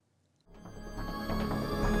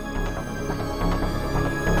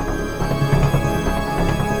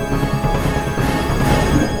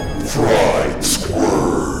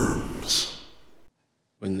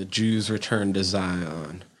Jews return to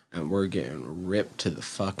Zion, and we're getting ripped to the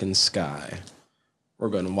fucking sky. We're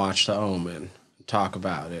going to watch The Omen and talk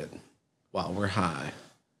about it while we're high.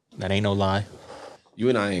 That ain't no lie. You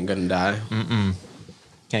and I ain't going to die. Mm-mm.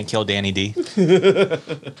 Can't kill Danny D.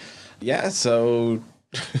 Yeah, so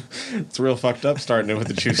it's real fucked up starting it with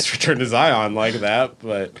the Jews return to Zion like that,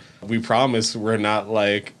 but we promise we're not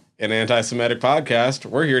like an anti-Semitic podcast.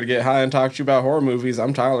 We're here to get high and talk to you about horror movies.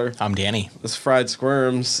 I'm Tyler. I'm Danny. This is Fried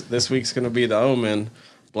Squirms. This week's going to be The Omen.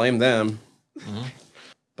 Blame them. Mm-hmm.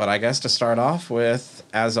 But I guess to start off with,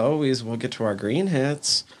 as always, we'll get to our green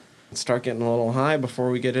hits and start getting a little high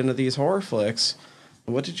before we get into these horror flicks.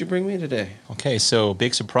 What did you bring me today? Okay, so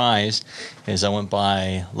big surprise is I went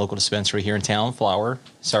by local dispensary here in town, Flower.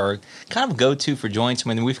 It's our kind of go-to for joints. I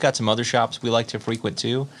mean, we've got some other shops we like to frequent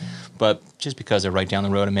too, but just because they're right down the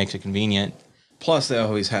road, it makes it convenient. Plus, they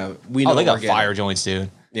always have... We know they got fire joints, dude.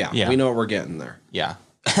 Yeah, we know what we're getting there. Yeah,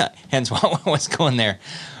 hence what's going there.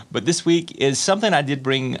 But this week is something I did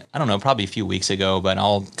bring, I don't know, probably a few weeks ago, but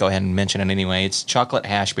I'll go ahead and mention it anyway. It's chocolate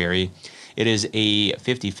hashberry. It is a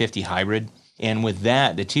 50-50 hybrid. And with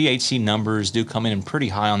that, the THC numbers do come in pretty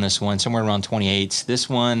high on this one, somewhere around 28. This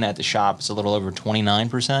one at the shop is a little over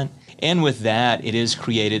 29%. And with that, it is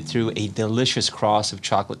created through a delicious cross of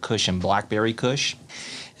chocolate kush and blackberry kush.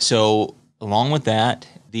 So along with that,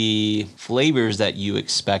 the flavors that you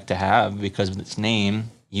expect to have because of its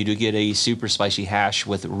name, you do get a super spicy hash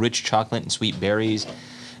with rich chocolate and sweet berries.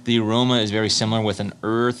 The aroma is very similar with an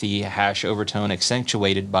earthy hash overtone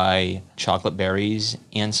accentuated by chocolate berries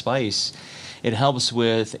and spice. It helps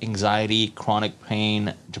with anxiety, chronic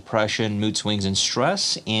pain, depression, mood swings, and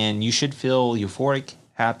stress, and you should feel euphoric,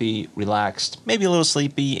 happy, relaxed, maybe a little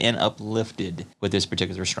sleepy, and uplifted with this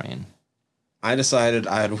particular strain. I decided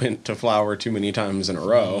I had went to Flower too many times in a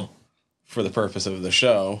row for the purpose of the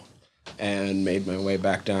show and made my way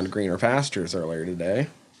back down to Greener Pastures earlier today.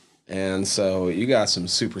 And so you got some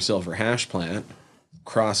Super Silver Hash Plant,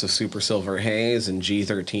 cross of Super Silver Haze and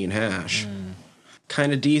G13 Hash.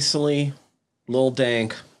 Kind of decently, little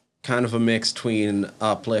dank, kind of a mix between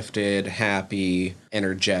uplifted, happy,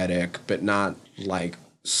 energetic, but not like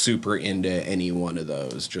super into any one of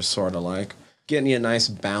those. Just sort of like getting you a nice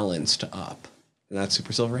balanced up. And that's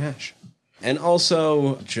Super Silver Hash. And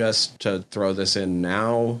also, just to throw this in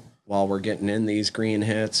now, while we're getting in these green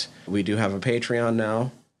hits, we do have a Patreon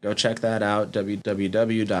now. Go check that out,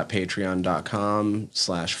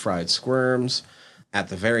 www.patreon.com/friedsquirms. At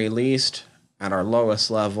the very least, at our lowest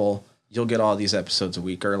level, you'll get all these episodes a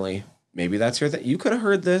week early. Maybe that's your thing. You could have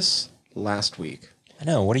heard this last week. I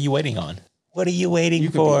know. What are you waiting on? What are you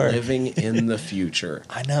waiting for? You could be living in the future.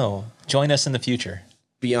 I know. Join us in the future.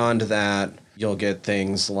 Beyond that, you'll get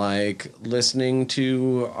things like listening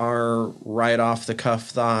to our right-off-the-cuff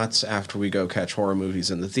thoughts after we go catch horror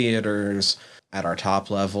movies in the theaters. At our top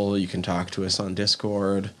level, you can talk to us on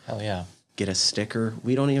Discord. Hell yeah. Get a sticker.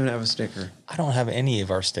 We don't even have a sticker. I don't have any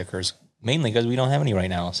of our stickers. Mainly because we don't have any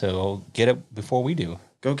right now, so get it before we do.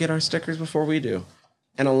 Go get our stickers before we do.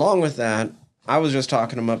 And along with that, I was just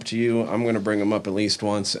talking them up to you. I'm going to bring them up at least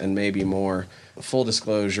once and maybe more. Full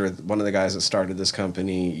disclosure, one of the guys that started this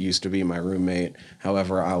company used to be my roommate.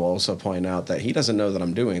 However, I will also point out that he doesn't know that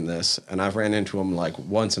I'm doing this, and I've ran into him like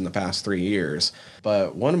once in the past 3 years.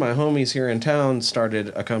 But one of my homies here in town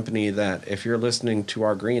started a company that if you're listening to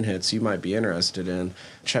our green hits, you might be interested in.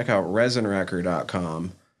 Check out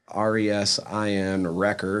resinwrecker.com.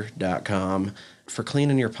 resinwrecker.com for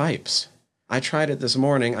cleaning your pipes. I tried it this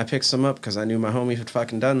morning. I picked some up because I knew my homie had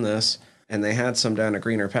fucking done this, and they had some down at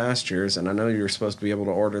Greener Pastures, and I know you're supposed to be able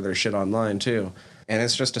to order their shit online too. And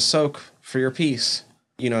it's just a soak for your piece.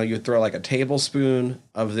 You know, you throw like a tablespoon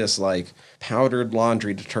of this like powdered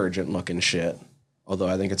laundry detergent looking shit, although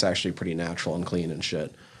I think it's actually pretty natural and clean and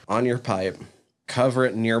shit, on your pipe, cover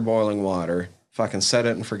it in near boiling water, fucking set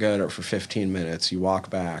it and forget it for 15 minutes. You walk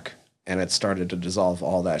back, and it started to dissolve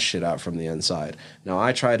all that shit out from the inside. Now,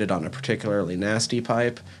 I tried it on a particularly nasty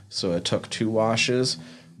pipe, so it took 2 washes.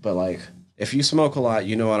 But, like, if you smoke a lot,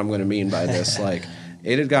 you know what I'm going to mean by this. Like,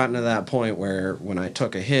 it had gotten to that point where when I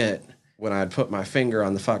took a hit, when I'd put my finger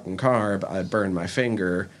on the fucking carb, I'd burn my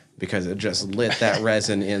finger because it just lit that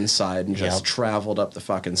resin inside and just traveled up the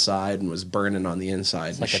fucking side and was burning on the inside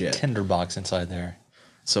it's and like shit. Like a tinderbox inside there.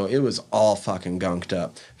 So it was all fucking gunked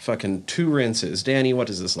up. Fucking 2 rinses. Danny, what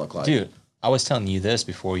does this look like? Dude, I was telling you this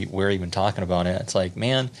before we were even talking about it. It's like,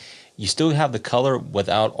 man, you still have the color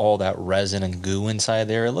without all that resin and goo inside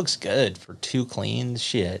there. It looks good for 2 clean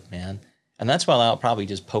shit, man. And that's without probably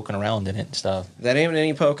just poking around in it and stuff. That ain't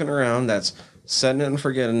any poking around. That's setting it and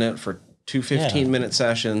forgetting it for 2 15-minute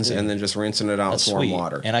sessions and then just rincing it out with warm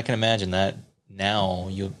water. And I can imagine that now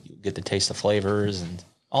get to taste the flavors and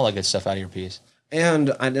all that good stuff out of your piece.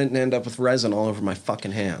 And I didn't end up with resin all over my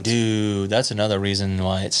fucking hands. Dude, that's another reason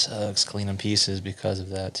why it sucks cleaning pieces, because of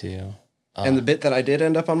that too. And the bit that I did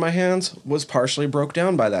end up on my hands was partially broke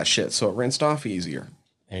down by that shit, so it rinsed off easier.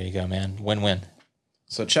 There you go, man. Win-win.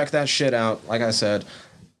 So check that shit out. Like I said,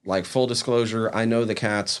 like, full disclosure, I know the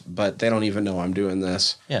cats, but they don't even know I'm doing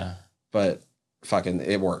this. Yeah. But fucking,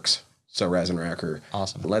 it works. So Resin Wrecker.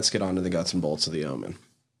 Awesome. Let's get on to the guts and bolts of the Omen.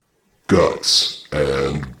 Guts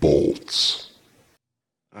and bolts.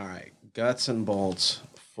 All right. Guts and bolts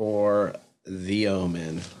for the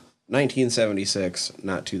Omen. 1976,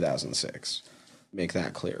 not 2006. Make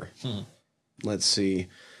that clear. Let's see.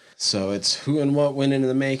 So it's who and what went into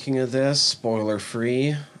the making of this. Spoiler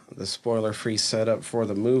free. The spoiler free setup for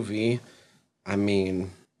the movie. I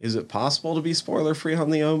mean, is it possible to be spoiler free on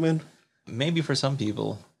the Omen? Maybe for some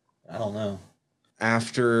people. I don't know.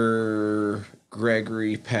 After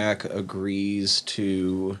Gregory Peck agrees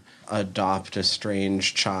to adopt a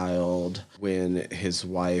strange child when his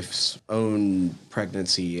wife's own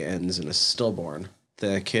pregnancy ends in a stillborn,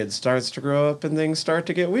 the kid starts to grow up and things start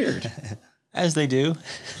to get weird. As they do.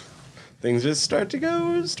 Things just start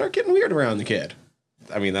getting weird around the kid.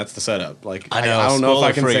 I mean, that's the setup. Like, I know. I don't know if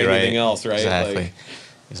I can spoiler-free, say right? anything else, right? Exactly. Like,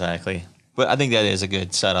 Exactly. But I think that is a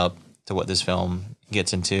good setup to what this film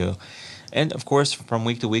gets into. And of course, from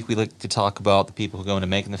week to week, we like to talk about the people who go into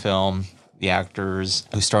making the film, the actors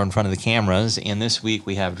who star in front of the cameras. And this week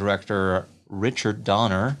we have director Richard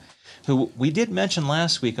Donner, who we did mention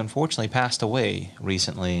last week, unfortunately passed away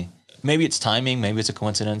recently. Maybe it's timing, maybe it's a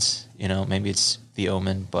coincidence, maybe it's the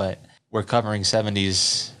Omen, but we're covering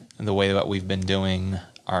 70s the way that we've been doing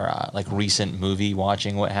our like recent movie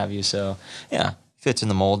watching, what have you. So yeah, fits in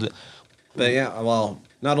the mold. but yeah, well,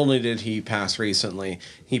 not only did he pass recently,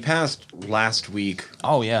 he passed last week.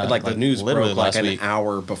 Oh yeah, Like the news literally broke like last an week.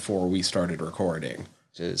 hour before we started recording.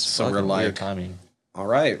 It's So we're fucking weird like- timing. All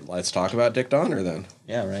right, let's talk about Dick Donner then.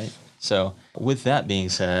 Yeah, right. So, with that being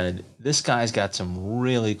said, this guy's got some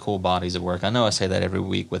really cool bodies of work. I know I say that every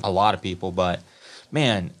week with a lot of people, but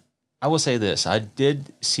man, I will say this. I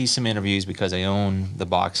did see some interviews because I own the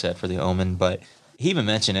box set for The Omen, but he even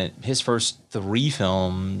mentioned it. His first 3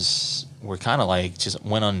 films were kind of like just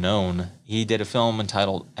went unknown. He did a film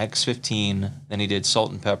entitled X-15, then he did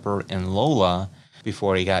Salt and Pepper and Lola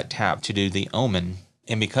before he got tapped to do The Omen.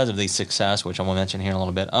 And because of the success, which I will mention here in a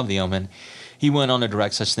little bit, of The Omen, he went on to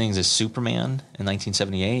direct such things as Superman in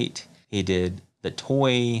 1978. He did The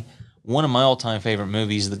Toy, one of my all-time favorite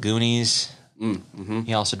movies, The Goonies.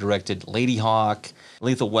 He also directed Lady Hawk,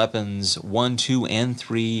 Lethal Weapons 1, 2, and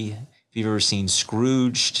 3. If you've ever seen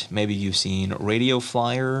Scrooged, maybe you've seen Radio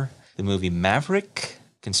Flyer, the movie Maverick,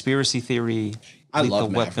 Conspiracy Theory, I Lethal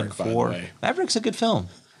love Weapon Maverick, by the 4. way. Maverick's a good film.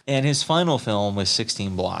 And his final film was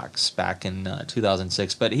 16 Blocks back in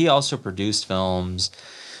 2006. But he also produced films,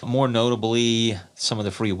 more notably some of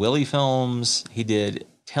the Free Willy films. He did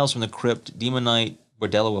Tales from the Crypt, Demon Knight,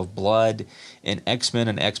 Bordello of Blood, and X-Men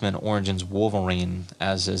and X-Men Origins Wolverine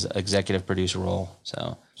as his executive producer role.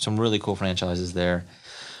 So some really cool franchises there.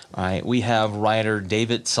 All right, we have writer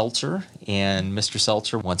David Seltzer, and Mr.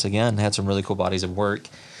 Seltzer, once again, had some really cool bodies of work.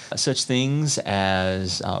 Such things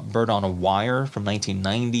as Bird on a Wire from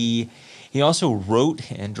 1990. He also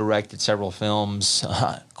wrote and directed several films.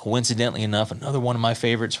 Coincidentally enough, another one of my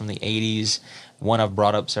favorites from the 80s, one I've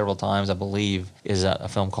brought up several times, I believe, is a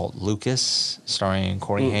film called Lucas, starring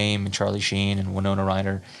Corey Haim and Charlie Sheen and Winona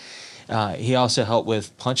Ryder. He also helped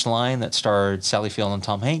with Punchline that starred Sally Field and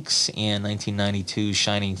Tom Hanks, and 1992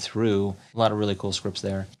 Shining Through. A lot of really cool scripts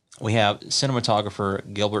there. We have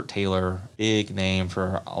cinematographer Gilbert Taylor, big name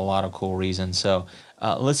for a lot of cool reasons. So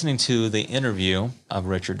listening to the interview of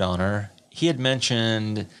Richard Donner, he had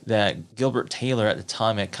mentioned that Gilbert Taylor at the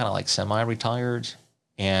time had kind of like semi-retired,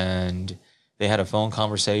 and they had a phone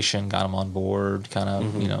conversation, got him on board, kind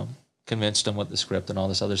of, convinced him with the script and all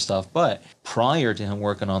this other stuff. But prior to him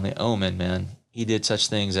working on The Omen, man, he did such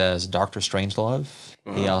things as Doctor Strangelove.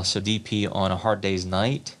 He also DP on A Hard Day's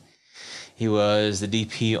Night. He was the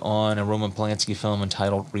DP on a Roman Polanski film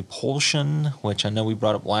entitled Repulsion, which I know we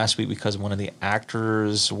brought up last week because one of the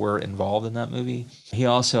actors were involved in that movie. He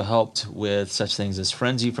also helped with such things as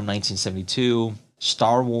Frenzy from 1972,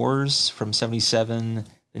 Star Wars from 77,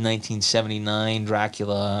 the 1979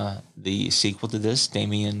 Dracula, the sequel to this,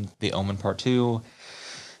 Damien, The Omen Part 2.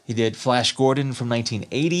 He did Flash Gordon from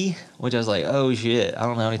 1980, which I was like, oh shit, I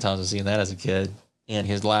don't know how many times I've seen that as a kid. And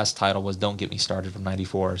his last title was Don't Get Me Started from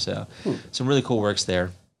 94. So some really cool works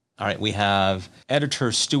there. All right, we have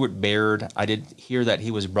editor Stuart Baird. I did hear that he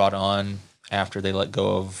was brought on after they let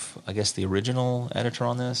go of, I guess, the original editor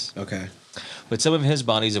on this. Okay. But some of his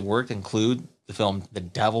bodies of work include the film The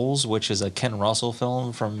Devils, which is a Ken Russell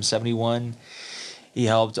film from 71. He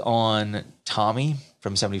helped on Tommy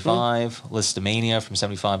from 75, Listomania from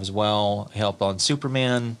 75 as well. He helped on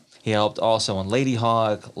Superman. He helped also on Lady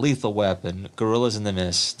Hawk, Lethal Weapon, Gorillas in the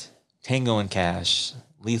Mist, Tango and Cash,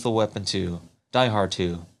 Lethal Weapon 2, Die Hard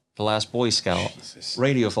 2, The Last Boy Scout,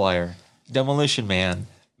 Radio Flyer, Demolition Man,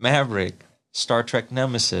 Maverick, Star Trek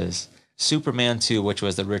Nemesis, Superman 2, which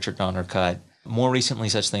was the Richard Donner cut. More recently,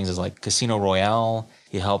 such things as like Casino Royale.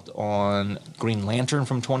 He helped on Green Lantern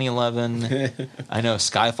from 2011. I know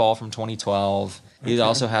Skyfall from 2012. He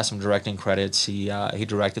also has some directing credits. He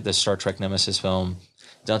directed the Star Trek Nemesis film,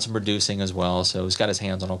 done some producing as well. So he's got his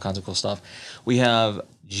hands on all kinds of cool stuff. We have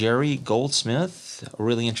Jerry Goldsmith, a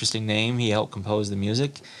really interesting name. He helped compose the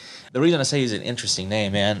music. The reason I say he's an interesting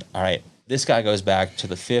name, man, all right, this guy goes back to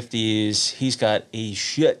the 50s. He's got a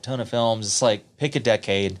shit ton of films. It's like pick a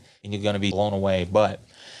decade and you're going to be blown away. But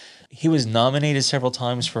he was nominated several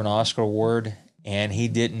times for an Oscar award, and he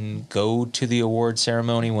didn't go to the award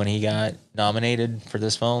ceremony when he got nominated for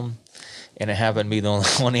this film. And it happened to be the only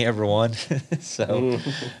one he ever won. So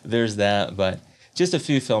there's that. But just a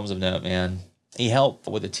few films of note, man. He helped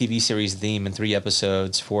with a TV series theme in 3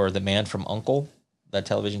 episodes for The Man from U.N.C.L.E., that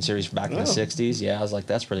television series from back in the 60s. Yeah, I was like,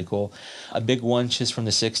 that's pretty cool. A big one just from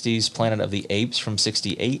the 60s, Planet of the Apes from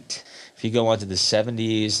 68. If you go on to the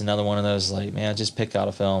 70s, another one of those, like, man, just pick out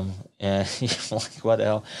a film. And you're like, what the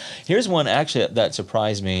hell? Here's one actually that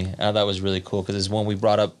surprised me. And I thought was really cool because it's one we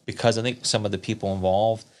brought up because I think some of the people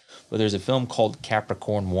involved. But there's a film called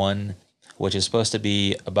Capricorn 1, which is supposed to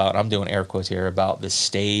be about, I'm doing air quotes here, about the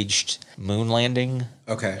staged moon landing.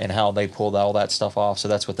 Okay. And how they pulled all that stuff off. So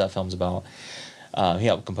that's what that film's about. He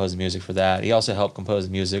helped compose the music for that. He also helped compose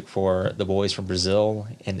the music for The Boys from Brazil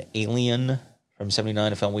and Alien from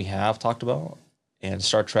 79, a film we have talked about, and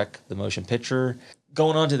Star Trek, the motion picture.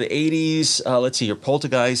 Going on to the 80s, let's see, your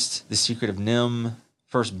Poltergeist, The Secret of Nim,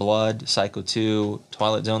 First Blood, Psycho 2,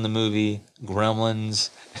 Twilight Zone the movie, Gremlins.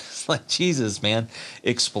 It's like, Jesus, man.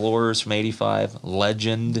 Explorers from 85,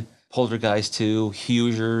 Legend, Poltergeist 2,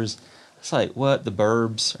 Hoosiers. It's like, what? The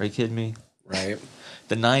Burbs? Are you kidding me? Right.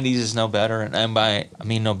 The 90s is no better. And by, I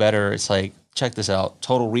mean no better, it's like, check this out.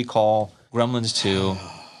 Total Recall, Gremlins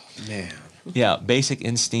 2. Man. Yeah, Basic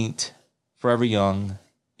Instinct, Forever Young.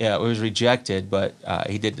 Yeah, it was rejected, but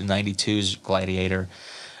he did the 92's Gladiator.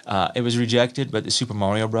 It was rejected, but the Super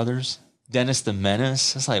Mario Brothers. Dennis the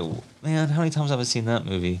Menace. It's like, man, how many times have I seen that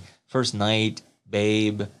movie? First Night,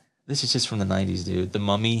 Babe. This is just from the 90s, dude. The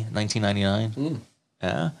Mummy, 1999.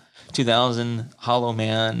 Yeah. 2000, Hollow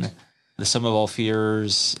Man, The Sum of All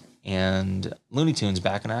Fears, and Looney Tunes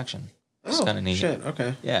Back in Action. It's kind of neat. Shit,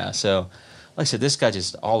 okay. Yeah, so, like I said, this guy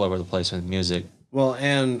just all over the place with music. Well,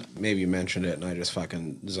 and maybe you mentioned it and I just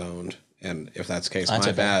fucking zoned. And if that's the case, That's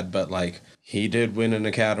my okay. bad. But, like, he did win an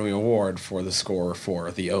Academy Award for the score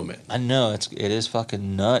for The Omen. I know, it is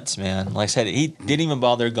fucking nuts, man. Like I said, he didn't even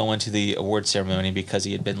bother going to the award ceremony because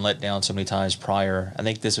he had been let down so many times prior. I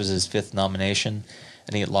think this was his 5th nomination,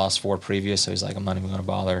 and he had lost 4 previous, so he's like, I'm not even going to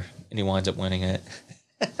bother. And he winds up winning it.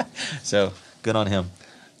 So, good on him.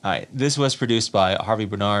 All right, this was produced by Harvey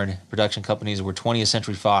Bernard. Production companies were 20th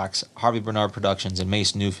Century Fox, Harvey Bernard Productions, and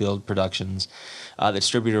Mace Newfield Productions. The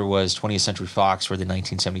distributor was 20th Century Fox for the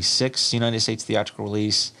 1976 United States theatrical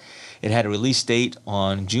release. It had a release date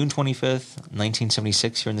on June 25th,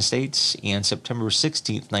 1976 here in the States, and September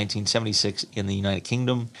 16th, 1976 in the United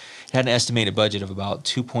Kingdom. It had an estimated budget of about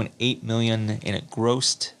 $2.8 million, and it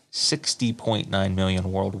grossed $60.9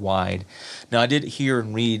 million worldwide. Now, I did hear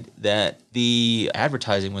and read that the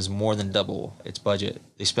advertising was more than double its budget.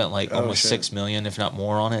 They spent like almost $6 million, if not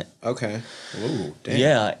more, on it. Okay. Ooh, damn.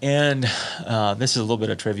 Yeah, and this is a little bit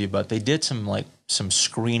of trivia, but they did some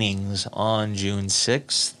screenings on June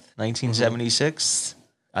 6th, 1976.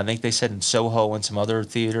 I think they said in Soho and some other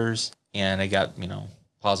theaters, and they got,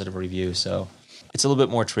 positive reviews. So it's a little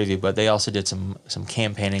bit more trivia, but they also did some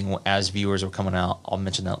campaigning as viewers were coming out. I'll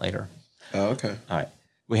mention that later. Oh, okay. All right.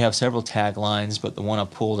 We have several taglines, but the one I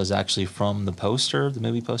pulled is actually from the poster, the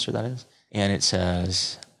movie poster, that is. And it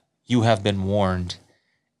says, "You have been warned.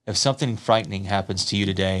 If something frightening happens to you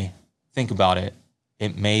today, think about it.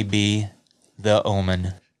 It may be the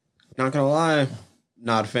Omen." Not gonna lie,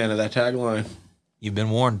 not a fan of that tagline. You've been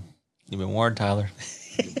warned. You've been warned, Tyler.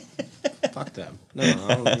 Fuck them. No,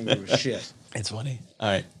 I don't give a shit. It's funny. All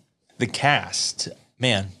right. The cast.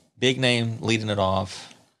 Man, big name leading it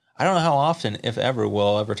off. I don't know how often, if ever,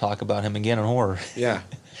 we'll ever talk about him again in horror. Yeah.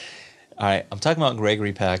 All right. I'm talking about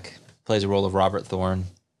Gregory Peck. Plays the role of Robert Thorne,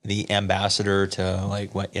 the ambassador to,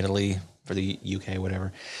 Italy, for the UK,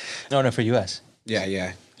 whatever. No, for U.S. Yeah,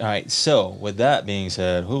 yeah. All right. So with that being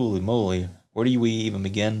said, holy moly, where do we even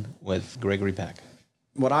begin with Gregory Peck?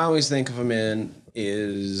 What I always think of him in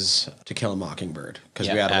is To Kill a Mockingbird, because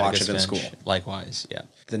we had to watch Atticus it in Finch, school. Likewise, yeah.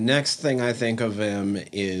 The next thing I think of him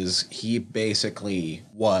is he basically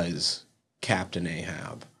was Captain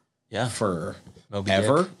Ahab Yeah. for Moby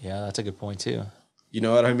ever. Dick. Yeah, that's a good point too. You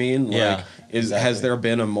know what I mean? Yeah, Like, exactly. has there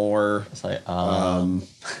been a more It's like,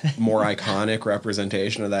 more iconic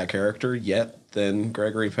representation of that character yet than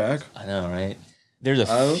Gregory Peck? I know, right? There's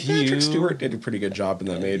a few. Patrick Stewart did a pretty good job in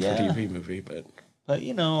that made for Yeah. TV movie, but But,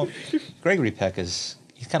 you know, Gregory Peck he's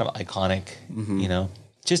kind of iconic, you know.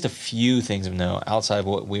 Just a few things of note outside of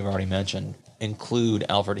what we've already mentioned include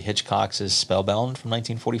Alfred Hitchcock's Spellbound from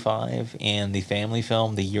 1945 and the family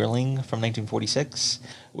film The Yearling from 1946.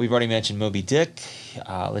 We've already mentioned Moby Dick.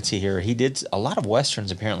 Let's see here. He did a lot of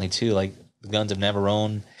Westerns apparently too, like The Guns of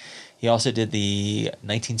Navarone. He also did the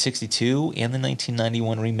 1962 and the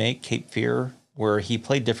 1991 remake, Cape Fear, where he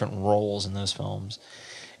played different roles in those films.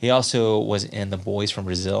 He also was in The Boys from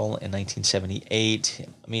Brazil in 1978.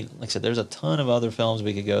 I mean, like I said, there's a ton of other films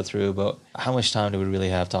we could go through, but how much time do we really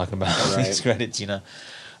have talking about these credits, you know?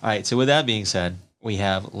 All right, so with that being said, we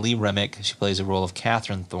have Lee Remick. She plays the role of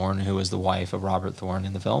Catherine Thorne, who is the wife of Robert Thorne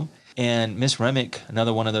in the film. And Miss Remick,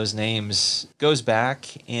 another one of those names, goes back,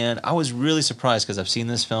 and I was really surprised because I've seen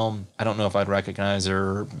this film. I don't know if I'd recognize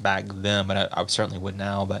her back then, but I certainly would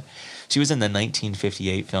now, but she was in the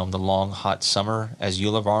 1958 film The Long Hot Summer as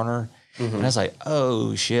Eula Varner. And I was like,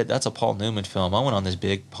 oh shit, that's a Paul Newman film. I went on this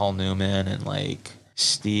big Paul Newman and like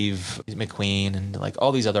Steve McQueen and like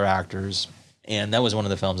all these other actors. And that was one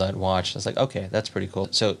of the films I'd watched. I was like, okay, that's pretty cool.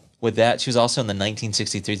 So with that, she was also in the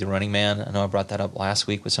 1963 The Running Man. I know I brought that up last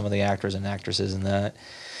week with some of the actors and actresses in that.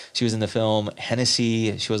 She was in the film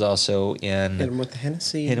Hennessy. She was also in hit him with the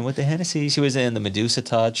Hennessy. Hit Him with the Hennessy. She was in the Medusa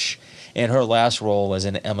Touch. And her last role was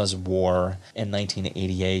in Emma's War in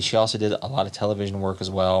 1988. She also did a lot of television work as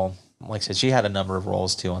well. Like I said, she had a number of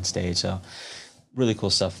roles too on stage. So really cool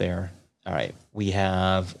stuff there. All right. We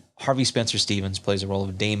have Harvey Spencer Stevens plays the role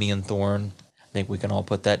of Damien Thorne. I think we can all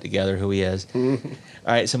put that together, who he is. All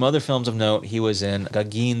right. Some other films of note. He was in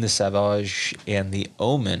Gauguin the Sauvage and The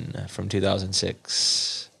Omen from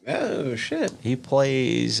 2006. Oh, shit. He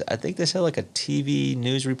plays, I think they said like a TV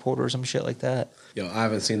news reporter or some shit like that. Yo, I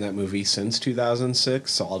haven't seen that movie since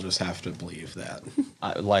 2006, so I'll just have to believe that.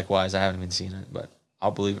 Likewise, I haven't even seen it, but I'll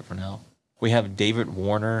believe it for now. We have David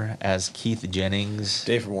Warner as Keith Jennings.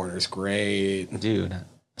 David Warner's great. Dude,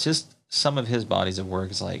 just some of his bodies of work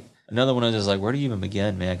is like, another one is like, where do you even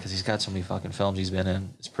begin, man? Because he's got so many fucking films he's been in.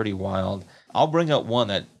 It's pretty wild. I'll bring up one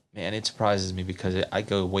that, man, it surprises me because I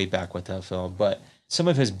go way back with that film, but some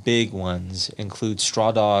of his big ones include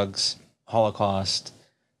Straw Dogs, Holocaust,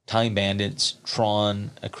 Time Bandits,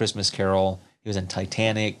 Tron, A Christmas Carol. He was in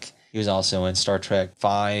Titanic. He was also in Star Trek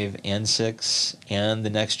 5 and 6 and The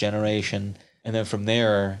Next Generation. And then from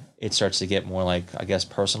there, it starts to get more like, I guess,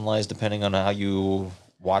 personalized depending on how you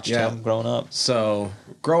watched him growing up. So,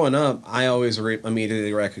 growing up, I always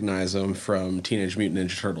immediately recognize him from Teenage Mutant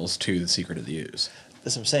Ninja Turtles 2, The Secret of the Ooze.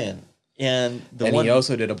 That's what I'm saying. And he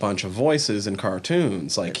also did a bunch of voices in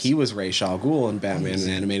cartoons. Like, he was Ra's al Ghul in Batman an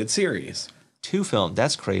Animated Series. 2 films.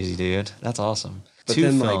 That's crazy, dude. That's awesome. But 2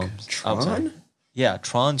 then, films. like, Tron? Yeah,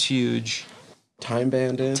 Tron's huge. Time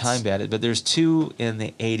Bandits? But there's 2 in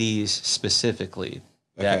the 80s specifically.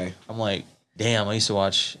 That I'm like, damn, I used to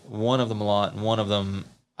watch one of them a lot, and one of them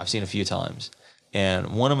I've seen a few times.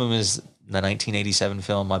 And one of them is the 1987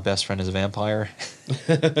 film, My Best Friend is a Vampire.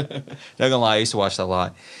 Not gonna lie, I used to watch that a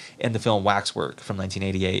lot. And the film Waxwork from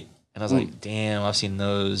 1988. And I was like, damn, I've seen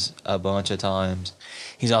those a bunch of times.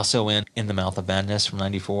 He's also in the Mouth of Madness from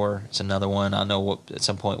 94. It's another one I know what, at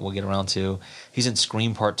some point we'll get around to. He's in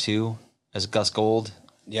Scream Part 2 as Gus Gold.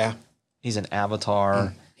 Yeah. He's in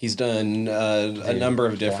Avatar. He's done a number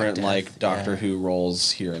of different, Death, like, Doctor Who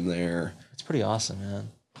roles here and there. It's pretty awesome, man.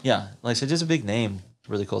 Yeah, like I said, just a big name.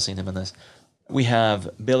 Really cool seeing him in this. We have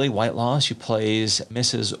Billy Whitelaw. She plays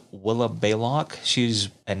Mrs. Willa Baylock. She's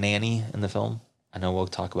a nanny in the film. I know we'll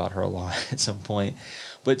talk about her a lot at some point.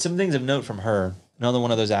 But some things of note from her. Another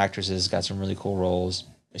one of those actresses got some really cool roles.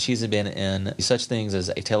 She's been in such things as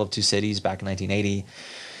A Tale of Two Cities back in 1980.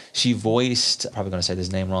 She voiced, probably going to say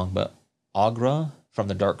this name wrong, but Agra from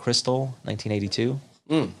The Dark Crystal, 1982.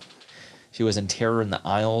 She was in Terror in the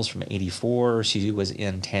Isles from 84. She was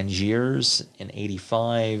in Tangiers in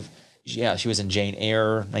 85. Yeah, she was in Jane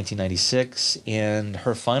Eyre, 1996. And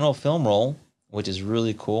her final film role, which is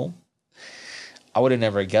really cool, I would have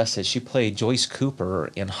never guessed it. She played Joyce Cooper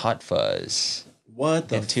in Hot Fuzz. What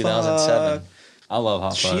the in 2007. I love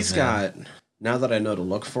Hot Fuzz. She's got Now that I know to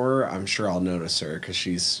look for her, I'm sure I'll notice her because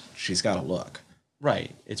she's got a look.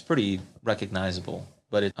 Right. It's pretty recognizable.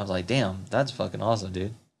 But I was like, damn, that's fucking awesome,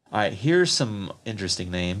 dude. All right, here's some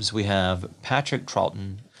interesting names. We have Patrick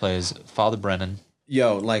Troughton plays Father Brennan.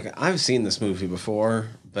 Yo, like, I've seen this movie before,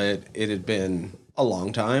 but it had been a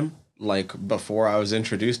long time. Like, before I was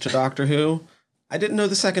introduced to Doctor Who. I didn't know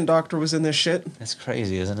the second Doctor was in this shit. That's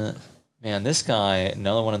crazy, isn't it? Man, this guy,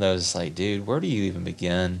 another one of those, like, dude, where do you even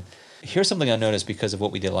begin? Here's something I noticed because of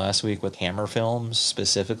what we did last week with Hammer films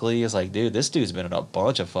specifically. Is like, dude, this dude's been in a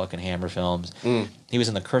bunch of fucking Hammer films. He was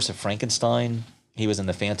in The Curse of Frankenstein. He was in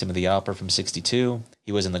The Phantom of the Opera from 1962.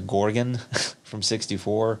 He was in The Gorgon from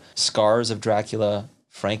 1964. Scars of Dracula.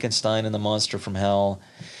 Frankenstein and the Monster from Hell.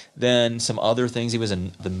 Then some other things. He was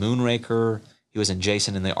in The Moonraker. He was in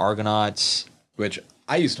Jason and the Argonauts. Which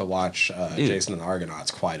I used to watch Jason and the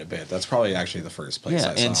Argonauts quite a bit. That's probably actually the first place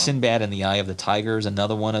I saw. And Sinbad and the Eye of the Tiger is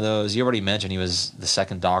another one of those. You already mentioned he was the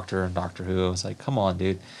second Doctor in Doctor Who. It's like, come on,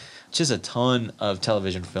 dude. Just a ton of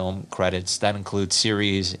television film credits. That includes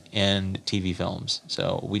series and TV films.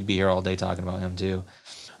 So we'd be here all day talking about him, too.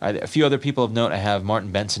 A few other people of note, I have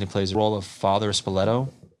Martin Benson, who plays the role of Father Spoleto.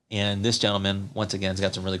 And this gentleman, once again, has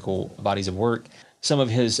got some really cool bodies of work. Some of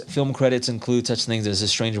his film credits include such things as A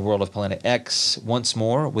Stranger World of Planet X, Once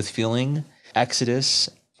More, With Feeling, Exodus,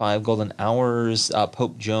 5 Golden Hours,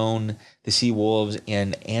 Pope Joan, The Sea Wolves,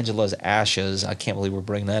 and Angela's Ashes. I can't believe we're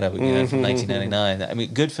bringing that up again from 1999. I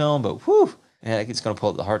mean, good film, but whew, man, it's going to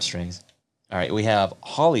pull at the heartstrings. All right, we have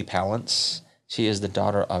Holly Palance. She is the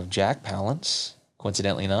daughter of Jack Palance,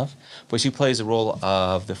 coincidentally enough, but she plays the role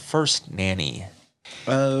of the first nanny.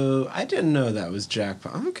 Oh, I didn't know that was Jack.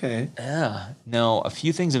 Okay. Yeah. Now, a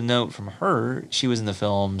few things of note from her. She was in the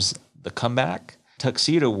films The Comeback,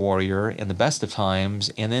 Tuxedo Warrior, and The Best of Times,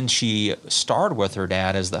 and then she starred with her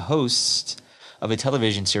dad as the host of a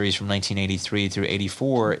television series from 1983 through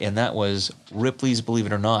 84, and that was Ripley's Believe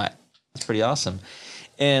It or Not. That's pretty awesome.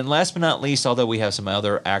 And last but not least, although we have some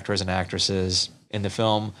other actors and actresses in the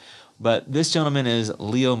film, but this gentleman is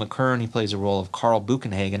Leo McKern. He plays the role of Carl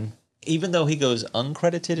Buchenhagen. Even though he goes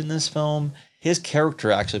uncredited in this film, his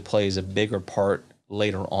character actually plays a bigger part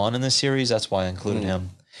later on in the series. That's why I included him.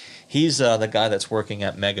 He's the guy that's working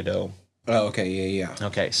at Megado. Oh, okay, yeah.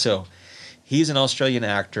 Okay, so he's an Australian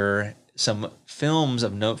actor. Some films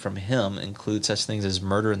of note from him include such things as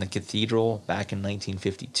Murder in the Cathedral back in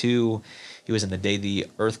 1952. He was in The Day the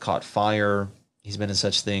Earth Caught Fire. He's been in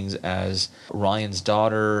such things as Ryan's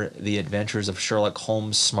Daughter, The Adventures of Sherlock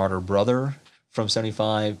Holmes' Smarter Brother from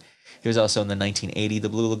 1975. He was also in the 1980 The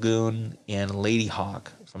Blue Lagoon and Lady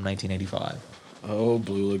Hawk from 1985. Oh,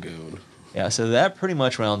 Blue Lagoon. Yeah, so that pretty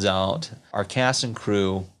much rounds out our cast and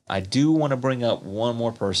crew. I do want to bring up one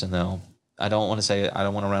more person, though. I don't want to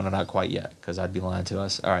round it out quite yet because I'd be lying to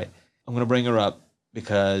us. All right, I'm going to bring her up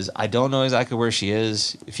because I don't know exactly where she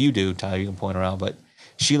is. If you do, Tyler, you can point her out. But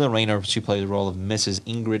Sheila Rayner, she plays the role of Mrs.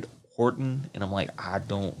 Ingrid Horton. And I'm like, I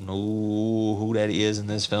don't know who that is in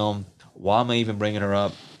this film. Why am I even bringing her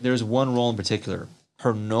up? There's one role in particular.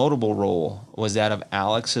 Her notable role was that of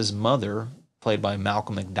Alex's mother, played by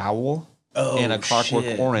Malcolm McDowell, in A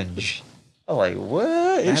Clockwork Orange. Oh, like,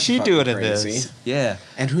 what is she doing in this? Yeah.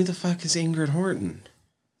 And who the fuck is Ingrid Horton?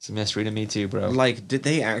 It's a mystery to me too, bro. Like, did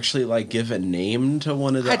they actually, like, give a name to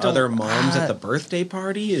one of the other moms at the birthday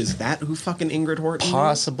party? Is that who fucking Ingrid Horton is?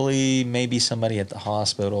 Possibly, maybe somebody at the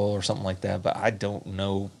hospital or something like that, but I don't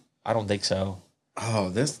know. I don't think so. Oh,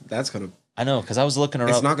 that's gonna... I know, because I was looking her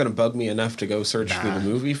up. It's not gonna bug me enough to go search through the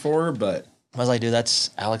movie for her, but... I was like, dude, that's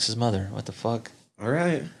Alex's mother. What the fuck? All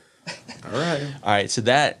right. All right, so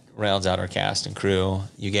that rounds out our cast and crew.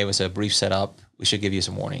 You gave us a brief setup. We should give you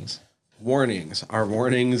some warnings. Warnings. Our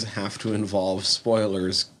warnings have to involve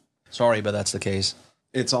spoilers. Sorry, but that's the case.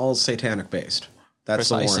 It's all satanic based. That's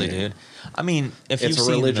precisely, the warning. dude. I mean, if it's you've a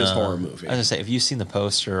seen religious horror movie. I was gonna say, if you've seen the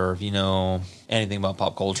poster or if you know anything about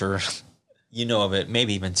pop culture, you know of it.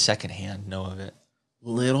 Maybe even secondhand know of it.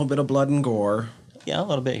 Little bit of blood and gore. Yeah, a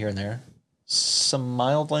little bit here and there. Some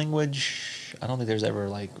mild language. I don't think there's ever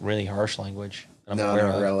like really harsh language. No,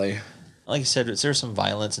 not really. Like I said, there's some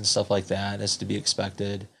violence and stuff like that. That's to be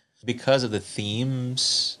expected. Because of the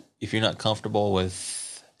themes, if you're not comfortable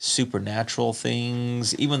with supernatural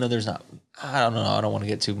things, even though there's not, I don't know, I don't want to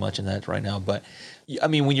get too much in that right now, but I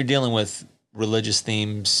mean, when you're dealing with religious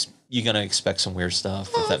themes, you're going to expect some weird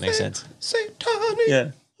stuff, if that makes sense. Satanic.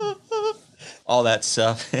 Yeah. All that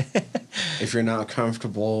stuff. If you're not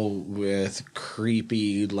comfortable with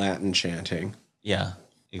creepy Latin chanting. Yeah,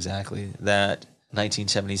 exactly. That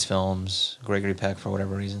 1970s films, Gregory Peck for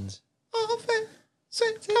whatever reasons.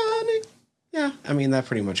 Satanic. Yeah, I mean, that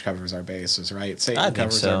pretty much covers our bases, right? Satan I think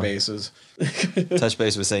covers so. our bases. Touch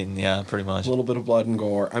base with Satan, yeah, pretty much. A little bit of blood and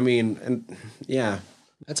gore. I mean, and yeah.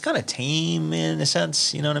 It's kind of tame in a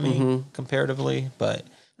sense, you know what I mean, comparatively. But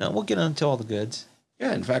no, we'll get into all the goods.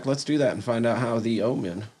 Yeah, in fact, let's do that and find out how the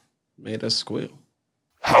Omen made us squeal.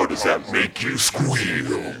 How does that make you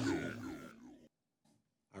squeal?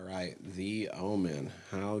 All right, the Omen.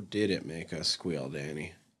 How did it make us squeal,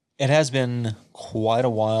 Danny? It has been quite a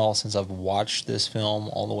while since I've watched this film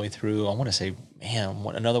all the way through. I want to say, man,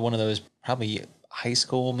 another one of those, probably high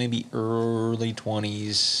school, maybe early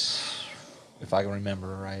 20s, if I can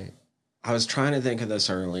remember right. I was trying to think of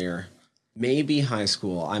this earlier. Maybe high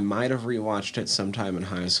school. I might have rewatched it sometime in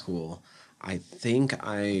high school. I think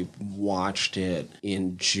I watched it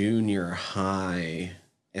in junior high,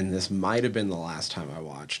 and this might have been the last time I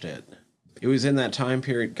watched it. It was in that time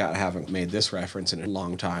period. God, I haven't made this reference in a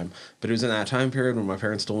long time, but it was in that time period when my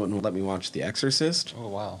parents still wouldn't let me watch The Exorcist. Oh,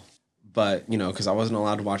 wow. But, you know, because I wasn't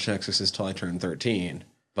allowed to watch The Exorcist till I turned 13.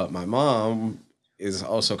 But my mom is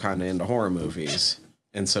also kind of into horror movies.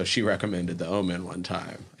 And so she recommended The Omen one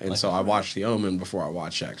time. And so I watched The Omen before I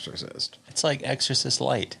watched Exorcist. It's like Exorcist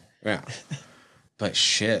Light. Yeah. But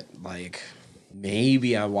shit, like,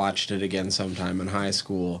 maybe I watched it again sometime in high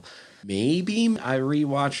school. Maybe I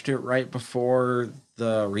rewatched it right before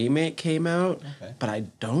the remake came out. Okay. But I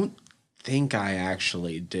don't think I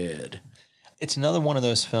actually did. It's another one of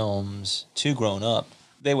those films, too grown up.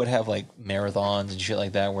 They would have like marathons and shit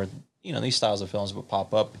like that where, you know, these styles of films would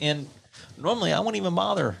pop up. And normally I wouldn't even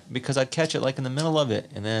bother because I'd catch it like in the middle of it.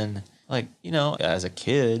 And then, like, you know, as a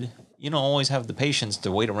kid, you don't always have the patience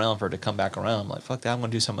to wait around for it to come back around. I'm like, fuck that, I'm going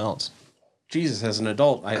to do something else. Jesus, as an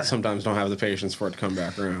adult, I sometimes don't have the patience for it to come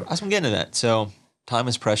back around. That's what I'm getting to that. So time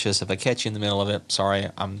is precious. If I catch you in the middle of it, sorry,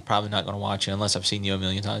 I'm probably not going to watch it unless I've seen you a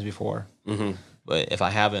million times before. Mm-hmm. But if I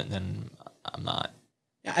haven't, then I'm not.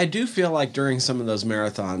 Yeah, I do feel like during some of those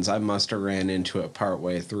marathons, I must have ran into it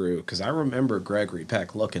partway through because I remember Gregory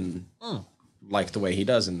Peck looking like the way he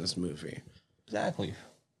does in this movie. Exactly.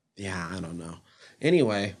 Yeah, I don't know.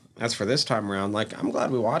 Anyway, as for this time around, like, I'm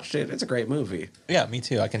glad we watched it. It's a great movie. Yeah, me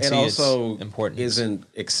too. I can It see also it's important. isn't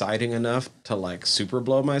exciting enough to, like, super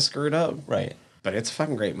blow my skirt up. Right. But it's a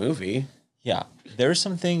fucking great movie. Yeah. There's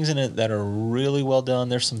some things in it that are really well done.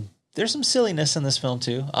 There's some silliness in this film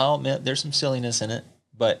too. I'll admit there's some silliness in it.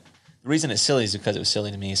 But the reason it's silly is because it was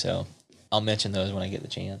silly to me, so I'll mention those when I get the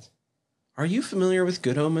chance. Are you familiar with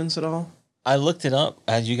Good Omens at all? I looked it up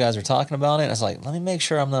as you guys were talking about it. And I was like, let me make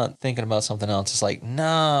sure I'm not thinking about something else. It's like,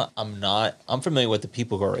 nah, I'm not. I'm familiar with the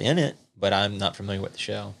people who are in it, but I'm not familiar with the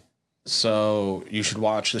show. So you should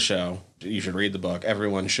watch the show. You should read the book.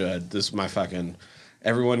 Everyone should. This is my fucking...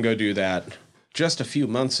 Everyone go do that. Just a few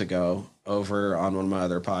months ago, over on one of my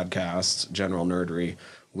other podcasts, General Nerdery,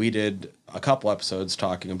 we did a couple episodes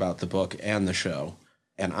talking about the book and the show.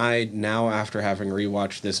 And I, now after having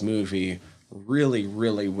rewatched this movie, really,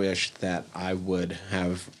 really wish that I would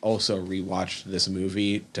have also rewatched this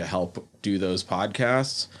movie to help do those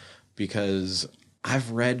podcasts, because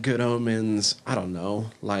I've read Good Omens, I don't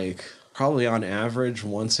know, like probably on average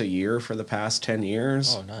once a year for the past 10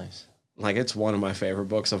 years. Oh, nice. Like, it's one of my favorite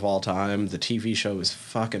books of all time. The TV show is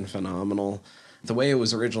fucking phenomenal. The way it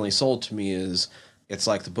was originally sold to me is it's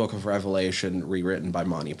like the Book of Revelation rewritten by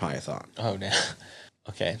Monty Python. Oh, damn.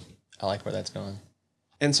 Okay. I like where that's going.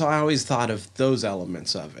 And so I always thought of those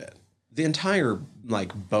elements of it. The entire,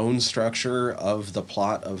 like, bone structure of the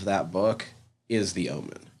plot of that book is The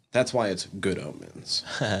Omen. That's why it's Good Omens.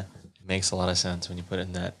 It makes a lot of sense when you put it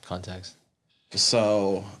in that context.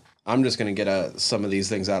 So I'm just going to get some of these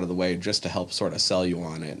things out of the way just to help sort of sell you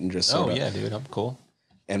on it and just sort of... yeah, dude, I'm cool.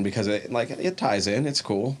 And because it ties in, it's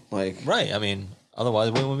cool. Like, Right, I mean,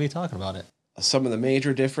 otherwise we wouldn't be talking about it. Some of the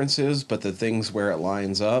major differences, but the things where it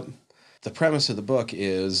lines up. The premise of the book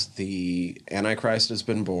is the Antichrist has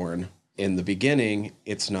been born. In the beginning,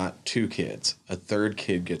 it's not two kids. A third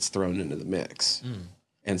kid gets thrown into the mix.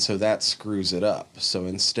 And so that screws it up. So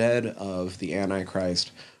instead of the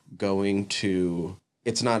Antichrist going to...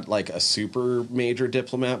 It's not like a super major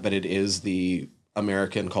diplomat, but it is the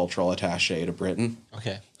American cultural attaché to Britain.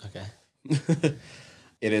 Okay.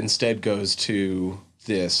 It instead goes to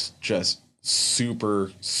this just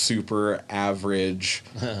super, super average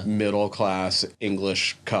middle class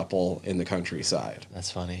English couple in the countryside. That's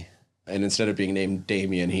funny. And instead of being named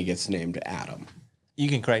Damien, he gets named Adam. You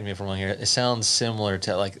can correct me if I'm wrong here. It sounds similar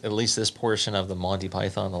to, like, at least this portion of the Monty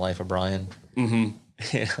Python, The Life of Brian.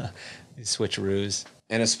 Mm-hmm. Yeah. These switcheroos.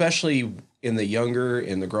 And especially in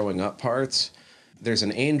the growing up parts, there's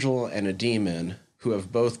an angel and a demon who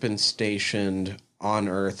have both been stationed on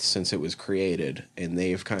Earth since it was created, and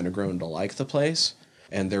they've kind of grown to like the place,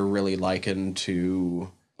 and they're really likened to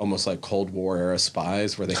almost like Cold War era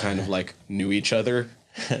spies where they kind of like knew each other.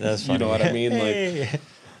 That's funny. You know what I mean? Hey. Like,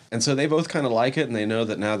 and so they both kind of like it, and they know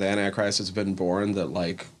that now the Antichrist has been born, that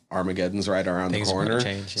like Armageddon's right around Things the are gonna corner.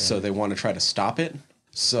 change, yeah. So they want to try to stop it.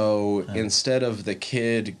 So instead of the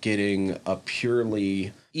kid getting a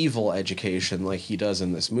purely evil education like he does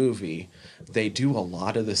in this movie, they do a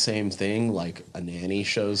lot of the same thing. Like a nanny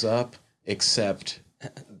shows up, except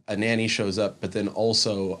a nanny shows up, but then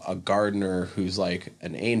also a gardener who's like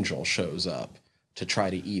an angel shows up to try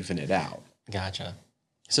to even it out. Gotcha.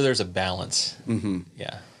 So there's a balance. Mm-hmm.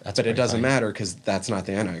 Yeah. That's But it pretty doesn't funny. matter because that's not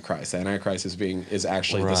the Antichrist. The Antichrist is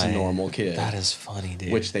actually this Right. normal kid. That is funny,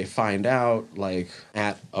 dude. Which they find out like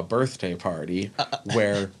at a birthday party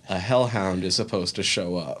where a hellhound is supposed to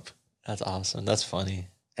show up. That's awesome. That's funny.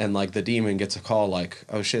 And like the demon gets a call like,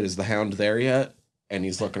 oh shit, is the hound there yet? And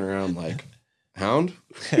he's looking around like, hound?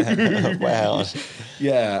 Wow.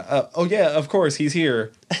 Yeah. Oh yeah, of course he's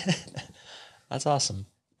here. That's awesome.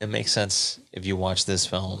 It makes sense if you watch this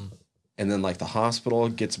film. And then like the hospital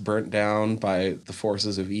gets burnt down by the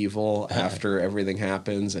forces of evil after everything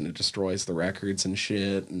happens, and it destroys the records and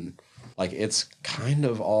shit, and like it's kind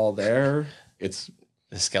of all there. It's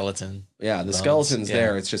The skeleton. yeah, the bones, skeleton's yeah.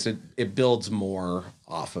 there. It's just it builds more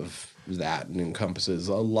off of that and encompasses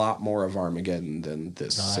a lot more of Armageddon than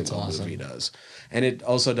this that's single awesome. movie does. And it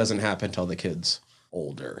also doesn't happen until the kid's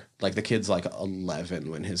older. Like the kid's like 11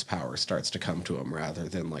 when his power starts to come to him, rather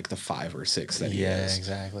than like the 5 or 6 that he Yeah, is.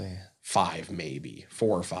 exactly. 5 maybe,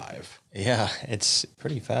 4 or 5. Yeah, it's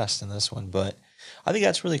pretty fast in this one, but I think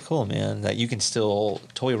that's really cool, man, that you can still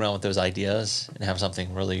toy around with those ideas and have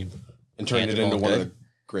something really And turned it tangible into and one of good. the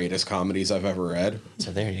greatest comedies I've ever read.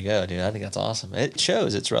 So there you go, dude. I think that's awesome. It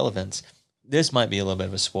shows its relevance. This might be a little bit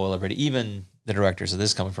of a spoiler, but even the directors of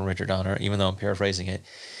this, coming from Richard Donner, even though I'm paraphrasing it,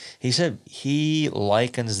 he said he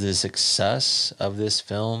likens the success of this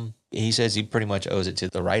film. He says he pretty much owes it to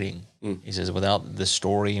the writing. He says without the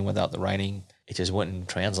story and without the writing, it just wouldn't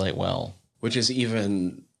translate well. Which is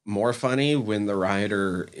even more funny when the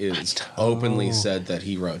writer is openly said that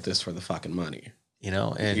he wrote this for the fucking money. You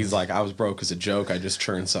know, and He's like, I was broke as a joke. I just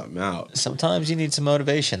churned something out. sometimes you need some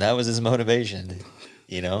motivation. That was his motivation,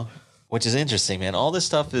 you know, which is interesting, man. All this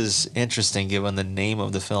stuff is interesting given the name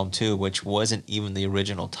of the film, too, which wasn't even the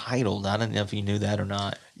original title. I don't know if you knew that or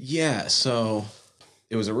not. Yeah, so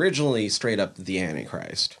it was originally straight up The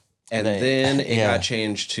Antichrist. And They- then it yeah. got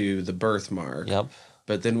changed to The Birthmark. Yep.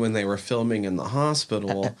 But then when they were filming in the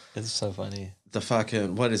hospital, It's so funny. the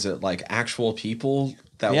fucking, what is it, like actual people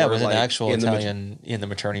that Yeah, it were was like an actual in the Italian in the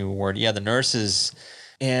maternity ward. Yeah, the nurses,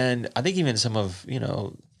 and I think even some of, you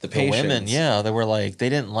know, The women, patients. yeah, they were like, they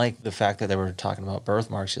didn't like the fact that they were talking about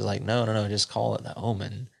birthmarks. She's like, no, just call it the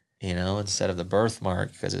omen, you know, instead of the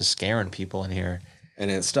birthmark, because it's scaring people in here. and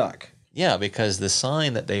it stuck. Yeah, because the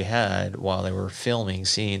sign that they had while they were filming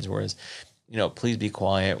scenes was, you know, please be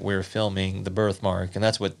quiet, we're filming the birthmark. And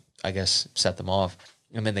that's what, I guess, set them off.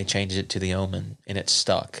 And then they changed it to the omen, and it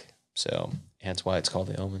stuck. So that's why it's called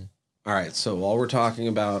the omen. All right, so while we're talking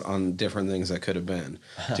about on different things that could have been,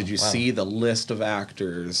 did you see the list of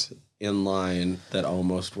actors in line that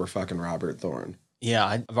almost were fucking Robert Thorne? Yeah,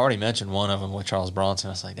 I've already mentioned one of them with Charles Bronson.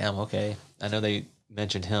 I was like, damn, okay. I know they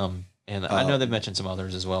mentioned him, and I know they've mentioned some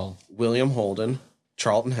others as well. William Holden,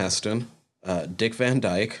 Charlton Heston, Dick Van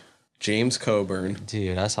Dyke, James Coburn,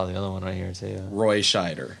 Dude, I saw the other one right here, too. Roy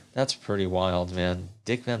Scheider. That's pretty wild, man.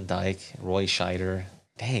 Dick Van Dyke, Roy Scheider.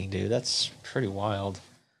 Dang, dude, that's pretty wild.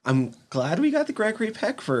 I'm glad we got the Gregory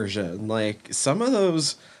Peck version. Like, some of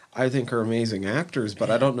those I think are amazing actors, but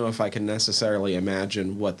I don't know if I can necessarily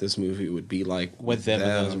imagine what this movie would be like With them in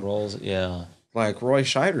those roles, yeah. Like, Roy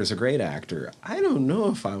Scheider's a great actor. I don't know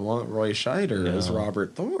if I want Roy Scheider as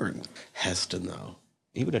Robert Thorne. Heston, though.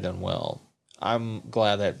 He would have done well. I'm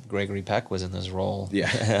glad that Gregory Peck was in this role.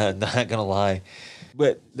 Yeah. Not gonna lie.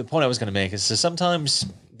 But the point I was gonna make is so sometimes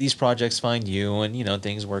these projects find you and, you know,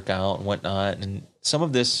 things work out and whatnot. And some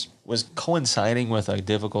of this was coinciding with a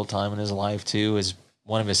difficult time in his life too, as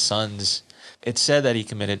one of his sons, it said that he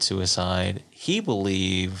committed suicide. He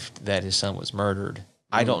believed that his son was murdered.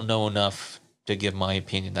 I don't know enough to give my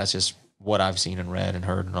opinion. That's just what I've seen and read and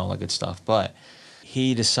heard and all that good stuff. But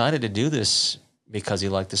he decided to do this because he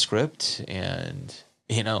liked the script. And,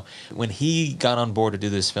 you know, when he got on board to do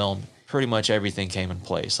this film, pretty much everything came in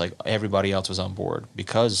place. Like everybody else was on board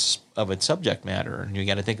because of its subject matter. And you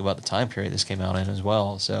got to think about the time period this came out in as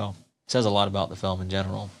well. So it says a lot about the film in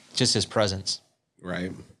general, just his presence.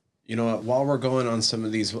 Right. You know what? While we're going on some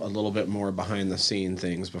of these a little bit more behind the scene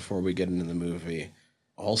things before we get into the movie,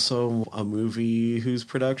 Also, a movie whose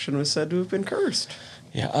production was said to have been cursed.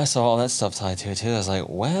 Yeah, I saw all that stuff tied to it too. I was like,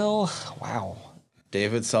 well, wow.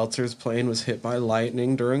 David Seltzer's plane was hit by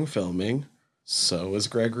lightning during filming. So was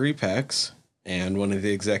Gregory Peck's and one of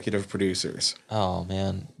the executive producers. Oh,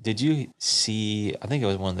 man. Did you see, I think it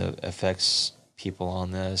was one of the effects people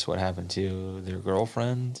on this, what happened to their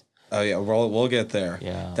girlfriend? Oh, yeah, we'll get there.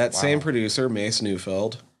 Yeah. That wow. same producer, Mace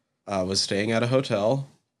Neufeld, was staying at a hotel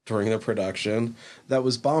during the production that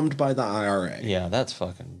was bombed by the IRA. Yeah, that's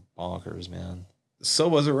fucking bonkers, man. So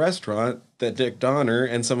was a restaurant that Dick Donner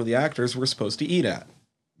and some of the actors were supposed to eat at.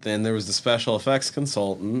 Then there was the special effects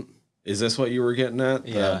consultant. Is this what you were getting at?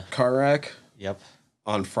 Yeah. The car wreck? Yep.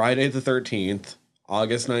 On Friday the 13th,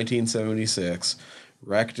 August 1976,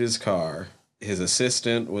 wrecked his car. His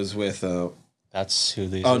assistant was with That's who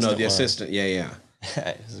the Oh, assistant no, the was. assistant. Yeah.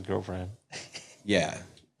 His girlfriend. Yeah.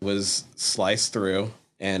 Was sliced through.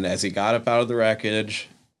 And as he got up out of the wreckage,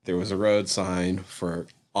 there was a road sign for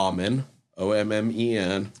Omen,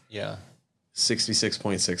 O-M-M-E-N, Yeah.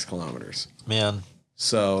 66.6 kilometers. Man,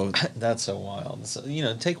 So that's so wild. So,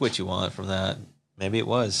 take what you want from that. Maybe it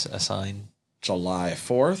was a sign. July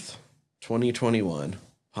 4th, 2021,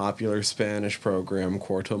 popular Spanish program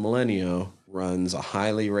Cuarto Milenio runs a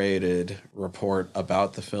highly rated report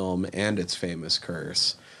about the film and its famous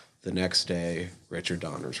curse. The next day, Richard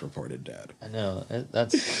Donner's reported dead. I know.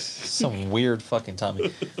 That's some weird fucking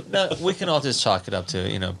timing. No, we can all just chalk it up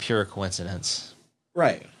to, pure coincidence.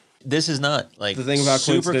 Right. This is not like The thing about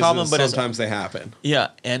super coincidences common, is but sometimes they happen. yeah,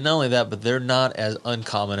 and not only that, but they're not as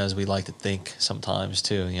uncommon as we like to think sometimes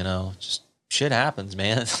too, Just shit happens,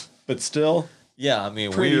 man. But still, Yeah, I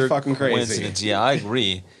mean, Pretty weird fucking crazy. coincidence. Yeah, I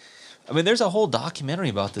agree. I mean, there's a whole documentary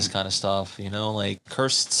about this kind of stuff, like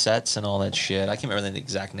cursed sets and all that shit. I can't remember the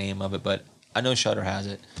exact name of it, but I know Shudder has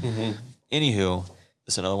it. Mm-hmm. Anywho,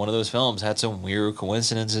 it's another one of those films. Had some weird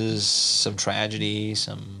coincidences, some tragedy,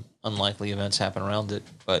 some unlikely events happen around it.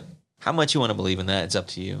 But how much you want to believe in that, it's up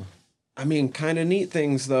to you. I mean, kind of neat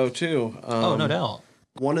things, though, too. Oh, no doubt.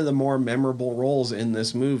 One of the more memorable roles in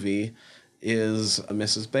this movie is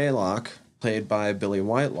Mrs. Baylock, played by Billy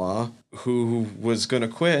Whitelaw, who was going to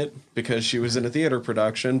quit because she was in a theater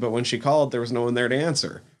production, but when she called, there was no one there to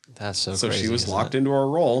answer. That's so So crazy. she was isn't locked it? into her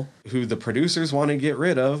role, who the producers wanted to get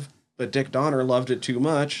rid of, but Dick Donner loved it too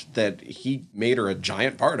much that he made her a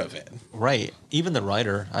giant part of it. Right. Even the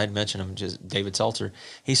writer, I had mentioned him, just David Seltzer,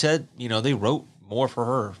 he said, they wrote more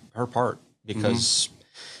for her part, because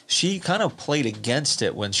she kind of played against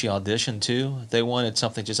it when she auditioned too. They wanted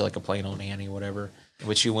something just like a plain old nanny or whatever,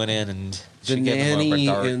 which she went in and The she gave them a nanny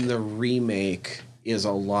dark. in the remake is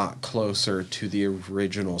a lot closer to the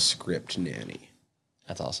original script nanny.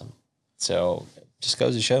 That's awesome. So just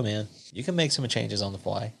goes to show, man, you can make some changes on the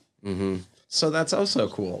fly. So that's also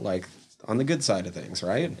cool, like on the good side of things,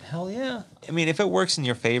 right? Hell yeah. I mean, if it works in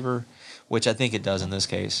your favor, which I think it does in this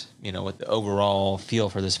case, with the overall feel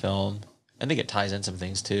for this film, I think it ties in some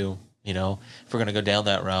things too, if we're going to go down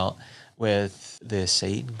that route with the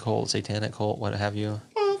satanic cult, what have you.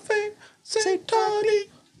 Satanic.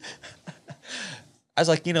 I was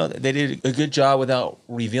like, they did a good job without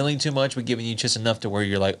revealing too much, but giving you just enough to where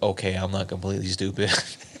you're like, okay, I'm not completely stupid.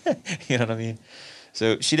 You know what I mean?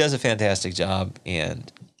 So she does a fantastic job, and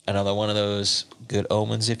another one of those good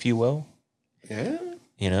omens, if you will. Yeah.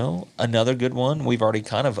 Another good one we've already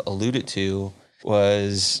kind of alluded to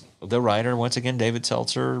was the writer, once again, David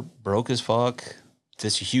Seltzer, broke as fuck.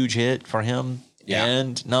 This huge hit for him. Yeah.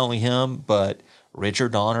 And not only him, but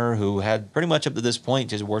Richard Donner, who had pretty much up to this point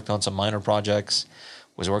just worked on some minor projects,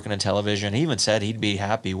 was working in television. He even said he'd be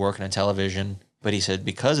happy working in television. But he said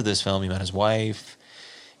because of this film, he met his wife.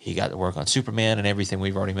 He got to work on Superman and everything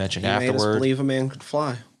we've already mentioned He made us afterward. believe a man could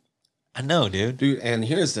fly. I know, dude. Dude, and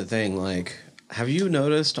here's the thing, like, have you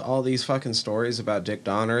noticed all these fucking stories about Dick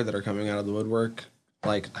Donner that are coming out of the woodwork,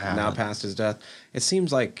 like, now past his death? It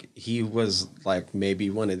seems like he was, like, maybe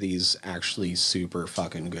one of these actually super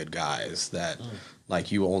fucking good guys that,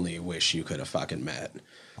 like, you only wish you could have fucking met.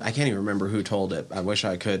 I can't even remember who told it. I wish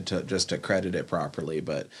I could to credit it properly,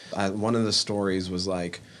 but one of the stories was,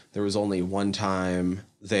 like, there was only one time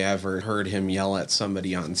they ever heard him yell at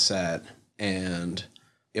somebody on set, and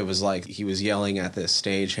it was like he was yelling at this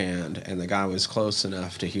stagehand, and the guy was close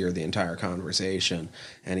enough to hear the entire conversation,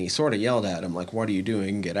 and he sort of yelled at him like, "What are you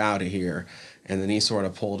doing? Get out of here." And then he sort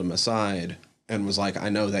of pulled him aside and was like, "I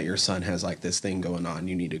know that your son has like this thing going on.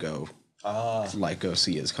 You need to go go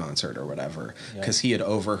see his concert or whatever," because he had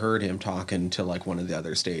overheard him talking to like one of the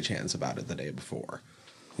other stagehands about it the day before.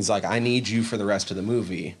 He's like, "I need you for the rest of the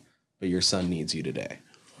movie, but your son needs you today."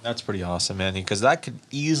 That's pretty awesome, man, because that could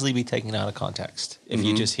easily be taken out of context if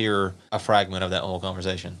you just hear a fragment of that whole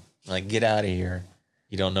conversation. Like, get out of here.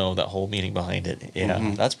 You don't know that whole meaning behind it.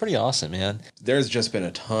 Yeah, that's pretty awesome, man. There's just been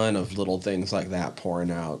a ton of little things like that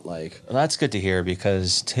pouring out. Like, Well, that's good to hear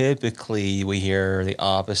because typically we hear the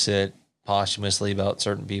opposite posthumously about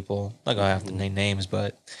certain people. Not gonna have to name names,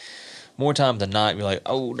 but more times than not, you're like,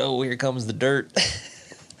 oh no, here comes the dirt.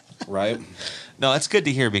 right? No, it's good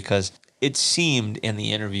to hear because it seemed in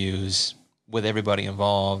the interviews with everybody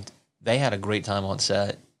involved, they had a great time on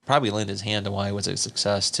set. Probably lent his hand to why it was a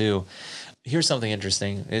success too. Here's something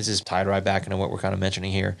interesting. This is tied right back into what we're kind of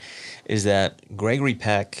mentioning here, is that Gregory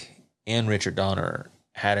Peck and Richard Donner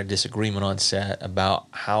had a disagreement on set about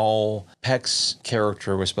how Peck's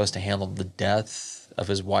character was supposed to handle the death of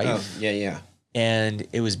his wife. Oh, yeah. And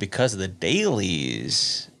it was because of the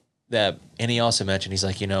dailies that, and he also mentioned, he's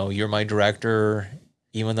like, you're my director.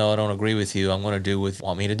 Even though I don't agree with you, I'm going to do what you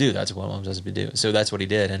want me to do. That's what I'm supposed to do. So that's what he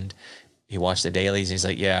did. And he watched the dailies and he's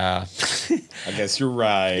like, yeah. I guess you're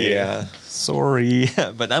right. Yeah. Sorry.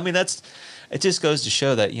 But I mean, it just goes to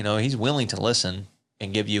show that, he's willing to listen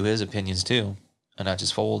and give you his opinions too and not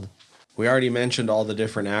just fold. We already mentioned all the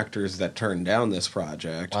different actors that turned down this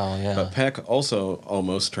project. Oh, yeah. But Peck also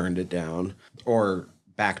almost turned it down or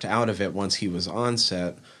backed out of it once he was on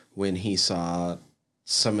set when he saw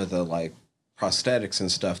some of the prosthetics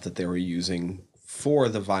and stuff that they were using for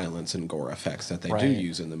the violence and gore effects that they do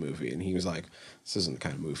use in the movie. And he was like, this isn't the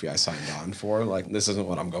kind of movie I signed on for. Like, this isn't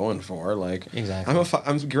what I'm going for. Like, exactly.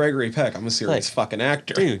 I'm Gregory Peck. I'm a serious fucking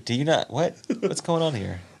actor. Dude, do you not, what's going on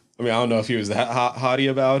here? I mean, I don't know if he was that haughty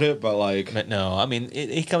about it, but no, I mean,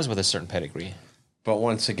 he comes with a certain pedigree. But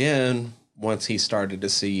once again, once he started to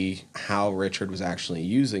see how Richard was actually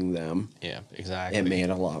using them, yeah, exactly, it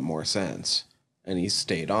made a lot more sense. And he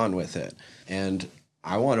stayed on with it. And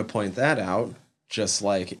I want to point that out, just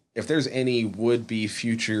like if there's any would-be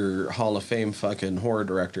future Hall of Fame fucking horror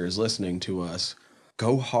directors listening to us,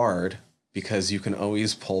 go hard because you can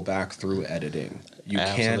always pull back through editing. You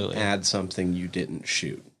can't add something you didn't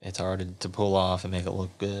shoot. It's hard to pull off and make it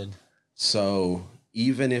look good. So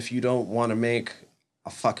even if you don't want to make a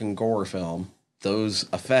fucking gore film, those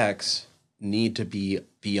effects need to be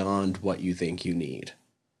beyond what you think you need.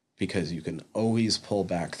 Because you can always pull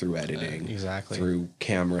back through editing, exactly, through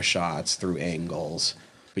camera shots, through angles,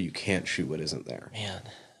 but you can't shoot what isn't there. Man,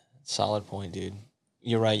 solid point, dude.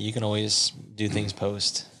 You're right. You can always do things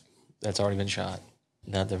post that's already been shot,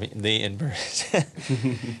 not the inverse.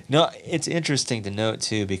 No, it's interesting to note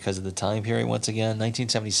too because of the time period. Once again,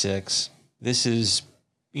 1976. This is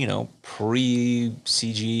pre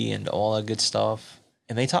CG and all that good stuff,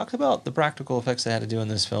 and they talked about the practical effects they had to do in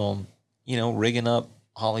this film. Rigging up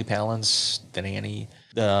Holly Palin's the nanny,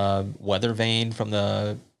 the weather vane from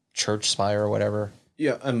the church spire or whatever.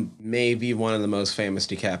 Yeah, maybe one of the most famous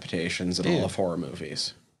decapitations in all of horror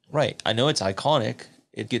movies. Right. I know it's iconic.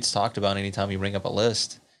 It gets talked about anytime you bring up a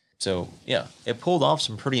list. So, yeah, it pulled off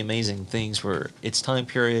some pretty amazing things for its time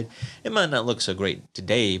period. It might not look so great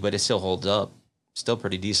today, but it still holds up. Still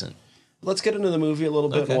pretty decent. Let's get into the movie a little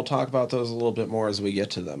bit, Okay. and we'll talk about those a little bit more as we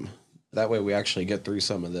get to them. That way we actually get through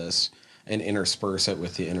some of this and intersperse it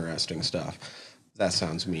with the interesting stuff. That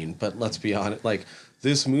sounds mean, but let's be honest.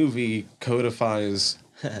 This movie codifies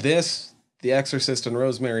this, The Exorcist, and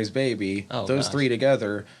Rosemary's Baby. Oh, those gosh. three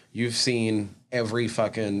together. You've seen every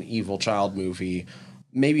fucking evil child movie.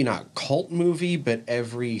 Maybe not cult movie, but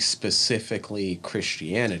every specifically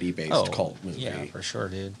Christianity-based cult movie. Yeah, for sure,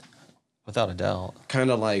 dude. Without a doubt.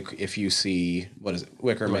 Kind of like if you see,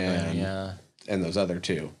 Wicker Man, yeah. and those other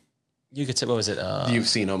two. You could say, what was it? You've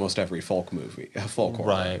seen almost every folk movie, folk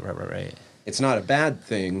horror. Right. It's not a bad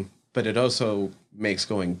thing, but it also makes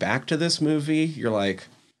going back to this movie, you're like,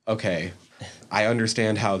 okay, I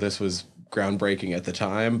understand how this was groundbreaking at the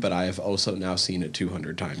time, but I have also now seen it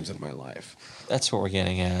 200 times in my life. That's what we're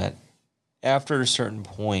getting at. After a certain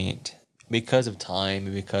point, because of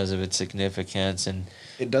time, because of its significance, and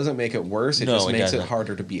It doesn't make it worse, it No, just it makes it doesn't.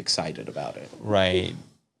 harder to be excited about it. right,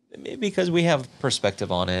 because we have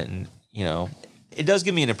perspective on it, and it does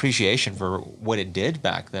give me an appreciation for what it did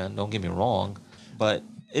back then. Don't get me wrong, but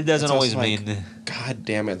it doesn't It's always also mean. God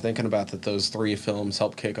damn it, thinking about that those three films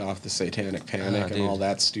helped kick off the Satanic Panic and dude. all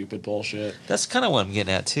that stupid bullshit. That's kind of what I'm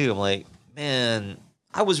getting at too. I'm like, man,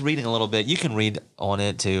 I was reading a little bit. You can read on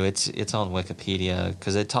it too. It's on Wikipedia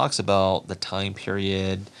because it talks about the time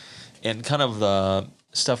period and kind of the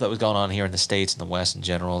stuff that was going on here in the States and the West in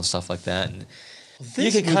general and stuff like that. And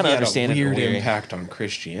you can kind of understand a weird it. impact on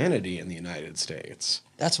Christianity in the United States.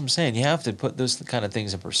 That's what I'm saying. You have to put those kind of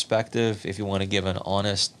things in perspective if you want to give an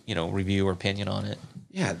honest, review or opinion on it.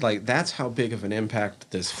 Yeah, like that's how big of an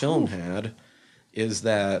impact this film had, is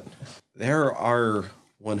that there are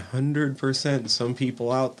 100% some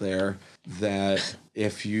people out there that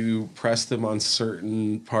if you press them on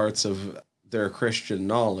certain parts of their Christian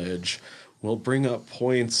knowledge will bring up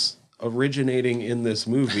points originating in this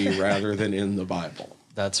movie rather than in the Bible.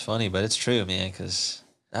 That's funny, but it's true, man, because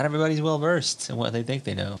not everybody's well versed in what they think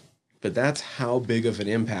they know. But that's how big of an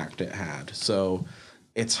impact it had. So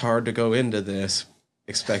it's hard to go into this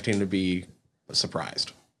expecting to be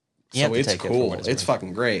surprised. You have So to it's take it for cool. what it's It's worth.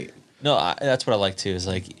 fucking great. No, that's what I like too. Is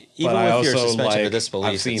like even But I with your also suspension of like,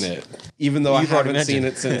 disbelief, I've seen it's- it. Even though I You've already haven't seen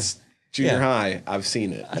mentioned. it since junior Yeah. high, I've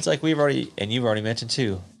seen it. It's like you've already mentioned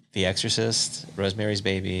too. The Exorcist, Rosemary's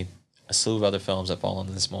Baby, a slew of other films that fall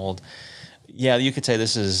into this mold. Yeah, you could say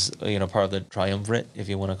this is part of the triumvirate, if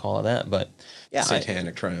you want to call it that. But yeah,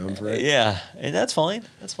 Satanic triumvirate. yeah, and that's fine.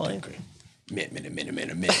 That's fine.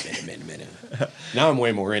 Minute. Now I'm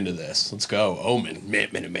way more into this. Let's go. Omen.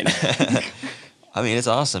 Minute. I mean, it's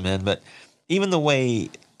awesome, man. But even the way,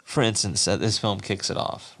 for instance, that this film kicks it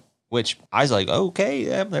off, which I was like, okay,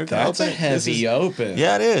 yeah, they're gonna That's open a it. This heavy is- open.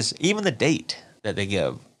 Yeah, it is. Even the date that they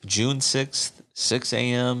give, June 6th, 6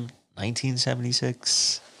 a.m.,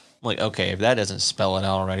 1976. I'm like, okay, if that doesn't spell it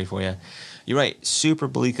out already for you. You're right. Super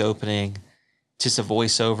bleak opening, just a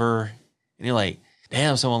voiceover. And you're like,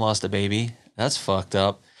 damn, someone lost a baby. That's fucked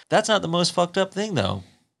up. That's not the most fucked up thing, though,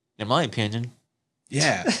 in my opinion.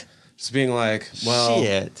 Yeah. Just being like, well,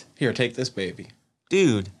 Shit. here, take this baby.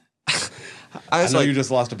 Dude. I was know like, you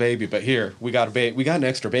just lost a baby, but here, we got an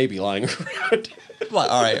extra baby lying around. Like,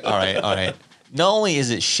 all right. Not only is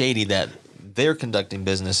it shady that they're conducting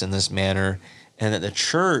business in this manner and that the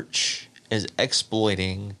church is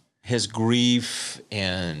exploiting his grief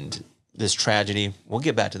and this tragedy. We'll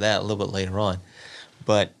get back to that a little bit later on.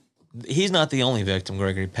 But he's not the only victim,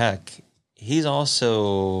 Gregory Peck. He's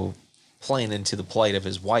also playing into the plight of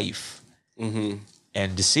his wife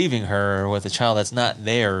and deceiving her with a child that's not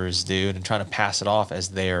theirs, dude, and trying to pass it off as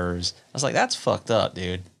theirs. I was like, that's fucked up,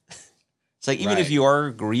 dude. It's like, even if Right. you are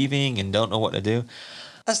grieving and don't know what to do,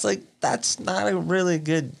 that's not a really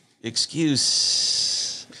good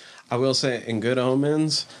excuse. I will say, in Good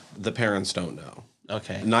Omens, the parents don't know.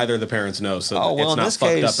 Okay. Neither of the parents know, so Oh, well, it's in not this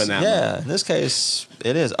fucked case, up in that yeah, moment. in this case,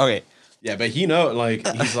 it is. Okay. Yeah, but he know, like,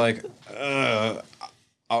 he's like,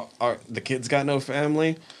 the kid's got no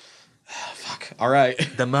family? Fuck. All right.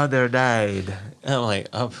 The mother died. And I'm like,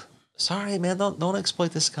 oh, sorry, man, don't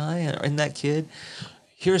exploit this guy and that kid.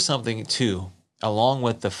 Here's something, too. Along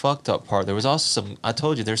with the fucked up part, there was also I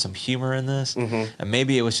told you there's some humor in this, and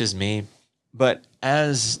maybe it was just me, but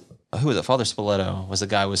who was it? Father Spoleto was the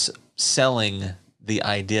guy who was selling the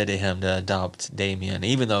idea to him to adopt Damien,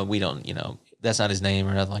 even though we don't, that's not his name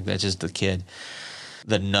or nothing like that, just the kid.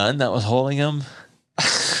 The nun that was holding him,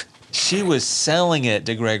 she was selling it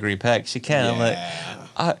to Gregory Peck. She kind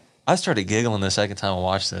of I started giggling the second time I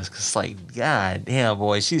watched this, because like, god damn,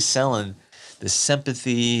 boy, she's selling the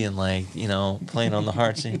sympathy and playing on the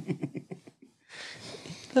hearts.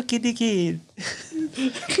 Look at the kid.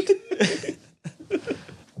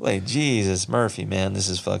 Wait, Jesus, Murphy, man, this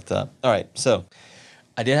is fucked up. All right, so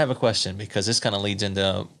I did have a question, because this kind of leads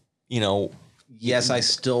into, Yes, I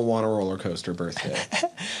still want a roller coaster birthday.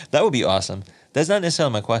 that would be awesome. That's not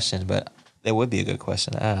necessarily my question, but it would be a good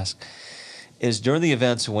question to ask. Is during the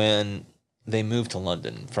events when they moved to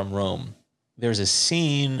London from Rome, there's a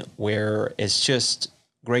scene where it's just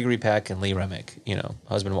Gregory Peck and Lee Remick,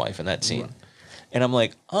 husband and wife in that scene. And I'm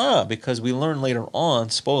like, because we learn later on,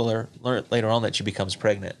 learn later on that she becomes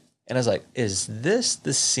pregnant. And I was like, is this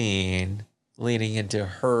the scene leading into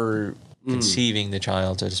her conceiving the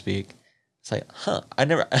child, so to speak? It's like,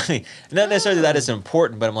 not necessarily that is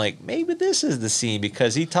important, but I'm like, maybe this is the scene,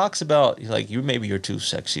 because he talks about, like, you're too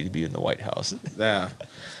sexy to be in the White House. Yeah.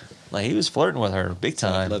 Like, he was flirting with her big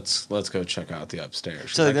time. Let's go check out the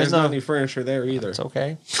upstairs. So Like, there's there's not no- any furniture there either. It's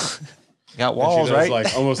okay. Got And walls, she does, right?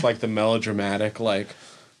 like almost like the melodramatic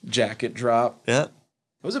jacket drop. Yeah. It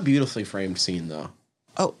was a beautifully framed scene though.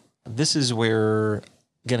 Oh, this is where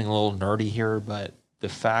getting a little nerdy here, but the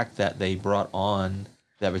fact that they brought on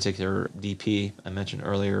that particular DP I mentioned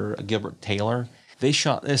earlier, Gilbert Taylor, they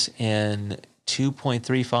shot this in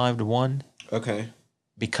 2.35 to 1 Okay.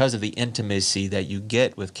 because of the intimacy that you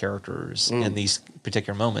get with characters in these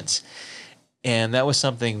particular moments. And that was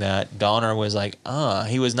something that Donner was like,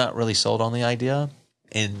 he was not really sold on the idea.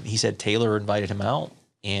 And he said Taylor invited him out,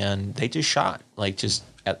 and they just shot, like, just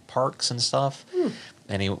at parks and stuff.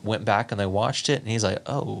 And he went back and they watched it, and he's like,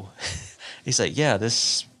 oh. He's like, yeah,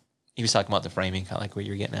 this... He was talking about the framing, kind of like what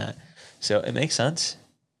you're getting at. So it makes sense.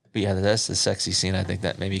 But yeah, that's the sexy scene. I think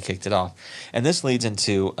that maybe kicked it off. And this leads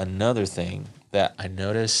into another thing that I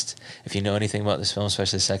noticed. If you know anything about this film,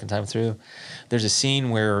 especially the second time through, there's a scene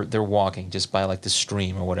where they're walking just by like the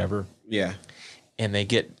stream or whatever. Yeah. And they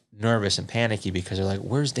get nervous and panicky because they're like,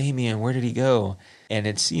 where's Damien? Where did he go? And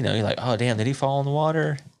it's, you're like, oh, damn, did he fall in the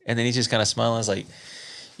water? And then he's just kind of smiling. It's like,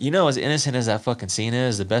 as innocent as that fucking scene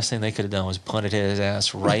is, the best thing they could have done was punted his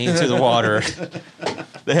ass right into the water.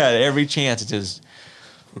 They had every chance to just,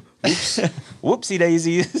 whoopsie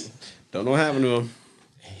daisies. Don't know what happened to him.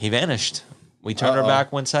 He vanished. We turned our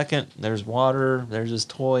back 1 second. There's water. There's his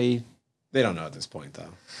toy. They don't know at this point, though.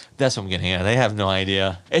 That's what I'm getting at. They have no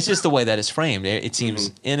idea. It's just the way that it's framed. It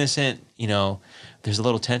seems innocent. There's a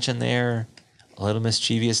little tension there, a little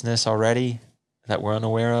mischievousness already that we're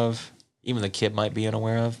unaware of. Even the kid might be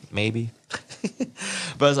unaware of, maybe.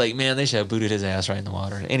 But I was like, man, they should have booted his ass right in the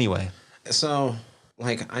water. Anyway. So,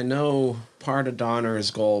 I know part of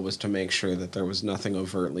Donner's goal was to make sure that there was nothing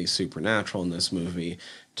overtly supernatural in this movie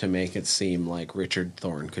to make it seem like Richard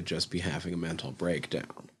Thorne could just be having a mental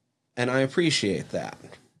breakdown. And I appreciate that.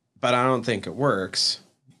 But I don't think it works.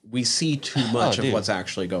 We see too much of what's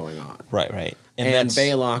actually going on. Right. And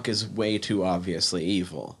Baylock is way too obviously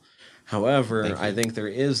evil. However, I think there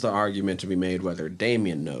is the argument to be made whether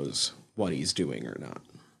Damien knows what he's doing or not.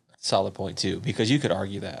 Solid point, too, because you could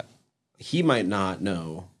argue that. He might not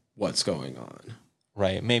know what's going on.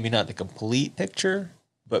 Right. Maybe not the complete picture,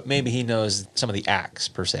 but maybe he knows some of the acts,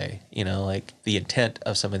 per se, like the intent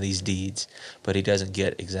of some of these deeds, but he doesn't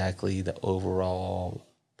get exactly the overall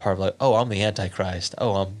part of like, oh, I'm the Antichrist.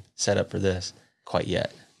 Oh, I'm set up for this quite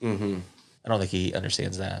yet. Mm-hmm. I don't think he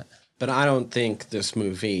understands that. But I don't think this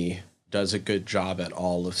movie does a good job at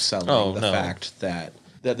all of selling the fact that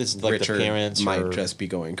this is like Richard the parents might just be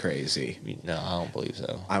going crazy. No, I don't believe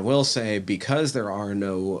so. I will say, because there are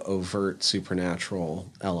no overt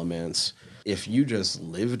supernatural elements, if you just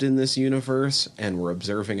lived in this universe and were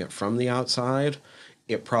observing it from the outside,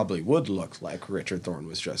 it probably would look like Richard Thorne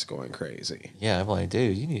was just going crazy. Yeah, I'm like,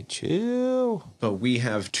 dude, you need to chill. But we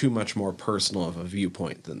have too much more personal of a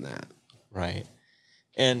viewpoint than that. Right.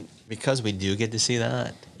 And because we do get to see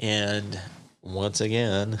that, and once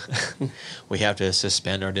again, we have to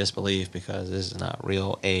suspend our disbelief because this is not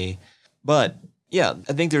real But, yeah,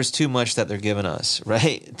 I think there's too much that they're giving us,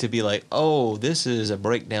 right? To be like, oh, this is a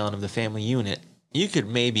breakdown of the family unit. You could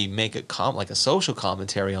maybe make like a social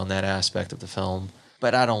commentary on that aspect of the film,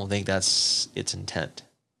 but I don't think that's its intent.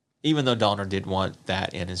 Even though Donner did want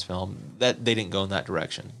that in his film, that they didn't go in that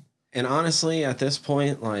direction. And honestly, at this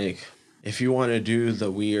point, if you want to do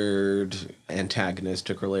the weird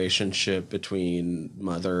antagonistic relationship between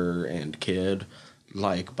mother and kid,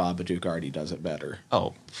 Babadook already does it better.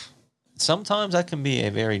 Oh, sometimes that can be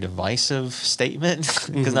a very divisive statement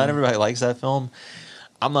because not everybody likes that film.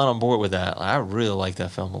 I'm not on board with that. I really like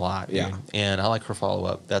that film a lot. Dude. Yeah. And I like her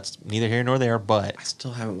follow-up. That's neither here nor there, but I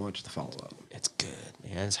still haven't watched the follow-up. It's good,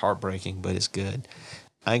 man. It's heartbreaking, but it's good.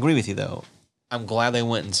 I agree with you, though. I'm glad they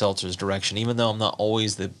went in Seltzer's direction, even though I'm not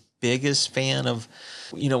always the biggest fan of,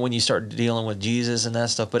 when you start dealing with Jesus and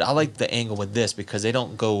that stuff. But I like the angle with this because they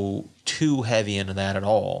don't go too heavy into that at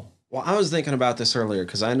all. Well, I was thinking about this earlier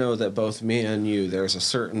because I know that both me and you, there's a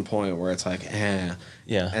certain point where it's like,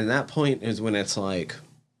 Yeah. And that point is when it's like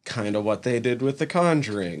kind of what they did with The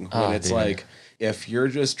Conjuring. When it's like, if you're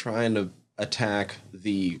just trying to attack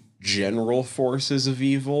the general forces of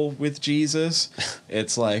evil with Jesus,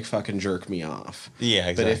 it's like fucking jerk me off. Yeah,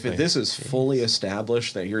 exactly. But if this is fully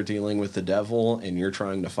established that you're dealing with the devil and you're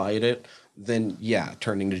trying to fight it, then yeah,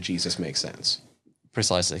 turning to Jesus makes sense.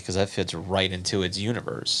 Precisely, because that fits right into its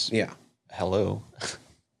universe. Yeah. Hello.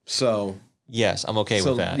 So yes, I'm okay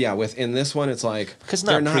with that. Yeah, within this one, it's like because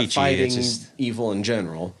they're not preachy, fighting evil in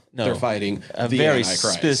general. No, they're fighting a the very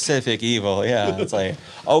Antichrist. specific evil. Yeah, it's like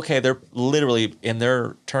okay, they're literally in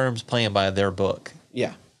their terms playing by their book.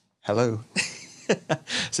 Yeah. Hello.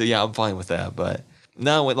 So yeah, I'm fine with that, but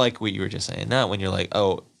not with like what you were just saying. Not when you're like,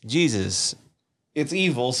 oh, Jesus. It's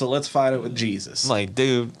evil, so let's fight it with Jesus. I'm like,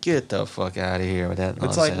 dude, get the fuck out of here with that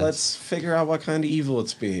nonsense. It's like, let's figure out what kind of evil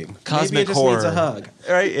it's being. Cosmic Maybe it just horror. needs a hug.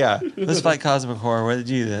 Right, yeah. Let's fight cosmic horror with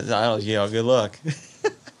Jesus. I don't, good luck.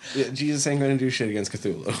 Yeah, Jesus ain't going to do shit against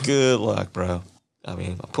Cthulhu. Good luck, bro. I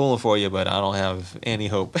mean, I'm pulling for you, but I don't have any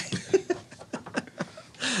hope.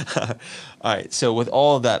 All right, so with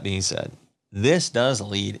all of that being said, this does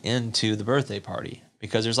lead into the birthday party.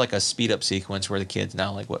 Because there's like a speed up sequence where the kid's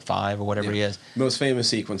now like, 5 or whatever he is. Most famous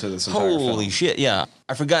sequence of this entire film. Holy shit, yeah.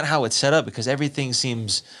 I forgot how it's set up because everything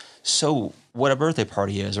seems so what a birthday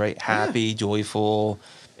party is, right? Happy, joyful,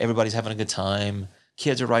 everybody's having a good time.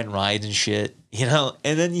 Kids are riding rides and shit, And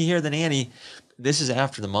then you hear the nanny this is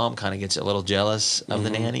after the mom kind of gets a little jealous of the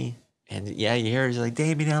nanny. And yeah, you hear her, she's like,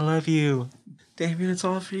 Damien, I love you. Damien, it's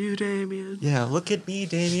all for you, Damien. Yeah, look at me,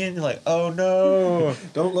 Damien. You're like, oh no.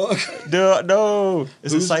 Don't look. No.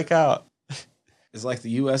 It's a psych out. Is like the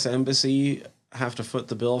U.S. Embassy have to foot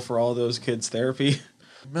the bill for all those kids' therapy?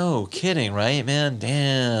 No kidding, right, man?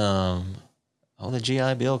 Damn. Oh, the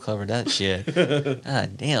GI Bill covered that shit.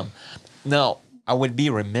 God damn. No, I would be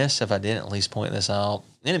remiss if I didn't at least point this out.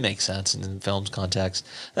 And it makes sense in the film's context.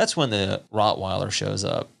 That's when the Rottweiler shows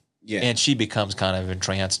up. Yeah. And she becomes kind of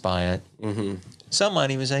entranced by it. Mm-hmm. Some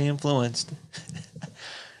might even say influenced.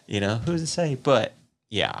 Who's to say? But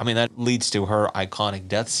yeah, I mean, that leads to her iconic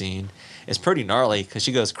death scene. It's pretty gnarly because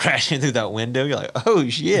she goes crashing through that window. You're like, oh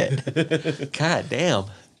shit. God damn.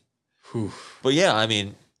 Whew. But yeah, I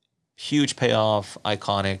mean, huge payoff,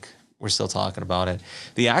 iconic. We're still talking about it.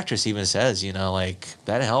 The actress even says, like,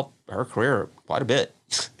 that helped her career quite a bit.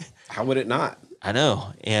 How would it not? I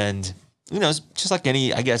know. And, it's just like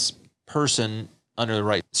any, I guess, person under the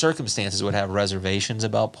right circumstances would have reservations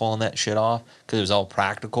about pulling that shit off because it was all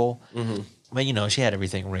practical. Mm-hmm. But, she had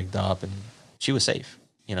everything rigged up and she was safe.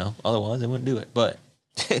 Otherwise they wouldn't do it. But,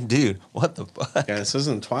 dude, what the fuck? Yeah, this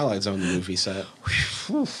isn't Twilight Zone, the movie set.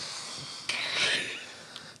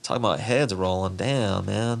 Talking about heads rolling down,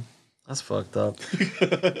 man. That's fucked up.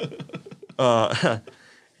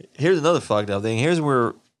 Here's another fucked up thing. Here's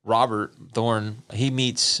where Robert Thorne, he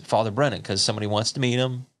meets Father Brennan because somebody wants to meet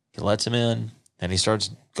him. He lets him in. Then he starts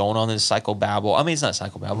going on this psychobabble. I mean, it's not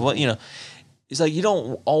psychobabble, but, he's like, you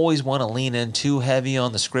don't always want to lean in too heavy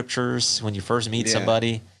on the scriptures when you first meet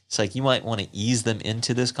somebody. It's like you might want to ease them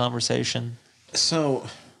into this conversation. So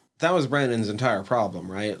that was Brennan's entire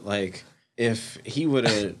problem, right? Like, if he would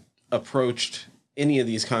have approached any of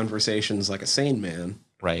these conversations like a sane man,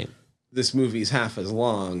 right? This movie's half as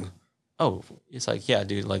long. Oh, it's like, yeah,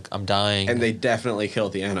 dude, like, I'm dying. And they definitely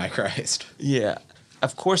killed the Antichrist. Yeah.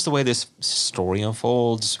 Of course, the way this story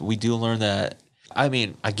unfolds, we do learn that. I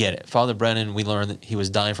mean, I get it. Father Brennan, we learned that he was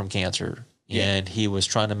dying from cancer. Yeah. And he was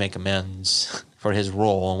trying to make amends for his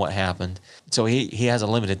role and what happened. So he has a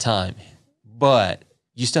limited time. But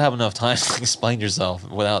you still have enough time to explain yourself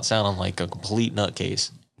without sounding like a complete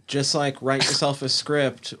nutcase. Just like write yourself a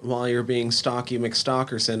script while you're being Stocky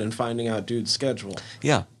McStalkerson and finding out dude's schedule.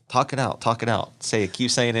 Yeah. Talk it out. Say it.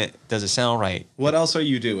 Keep saying it. Does it sound right? What else are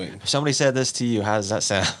you doing? If somebody said this to you, how does that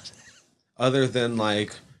sound? Other than,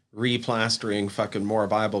 like, replastering fucking more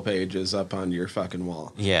Bible pages up on your fucking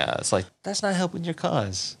wall. Yeah, it's like, that's not helping your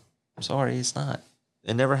cause. I'm sorry, it's not.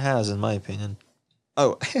 It never has, in my opinion.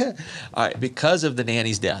 Oh, all right. Because of the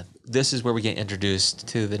nanny's death, this is where we get introduced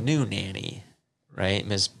to the new nanny, right?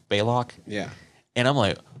 Ms. Baylock. Yeah. And I'm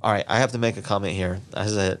like, all right, I have to make a comment here. I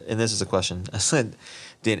said, and this is a question. I said,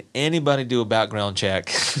 did anybody do a background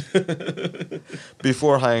check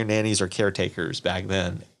before hiring nannies or caretakers back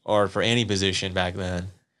then, or for any position back then?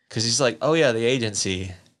 Because he's like, oh yeah, the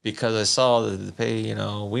agency, because I saw the pay,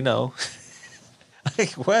 we know.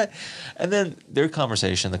 Like, what? And then their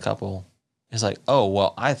conversation, the couple, is like, oh,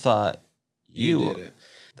 well, I thought you did it.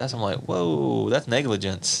 I'm like, whoa, that's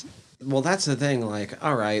negligence. Well, that's the thing. Like,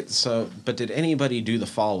 all right, but did anybody do the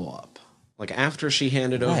follow-up? Like, after she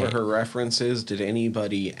handed over her references, did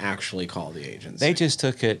anybody actually call the agency? They just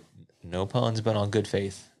took it, no puns, but on good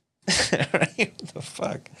faith. Right? What the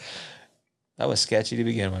fuck? That was sketchy to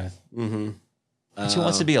begin with. Mm-hmm. And she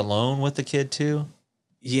wants to be alone with the kid, too?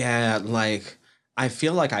 Yeah, like, I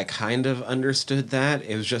feel like I kind of understood that.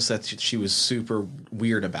 It was just that she was super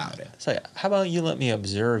weird about it. It's like, how about you let me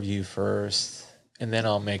observe you first, and then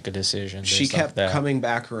I'll make a decision. She kept coming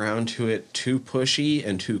back around to it too pushy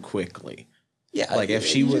and too quickly. Yeah, like if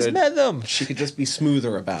she would have met them, she could just be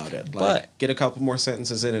smoother about it. Like, get a couple more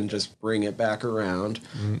sentences in and just bring it back around.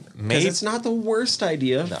 Because it's not the worst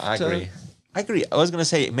idea. No, I agree. I was gonna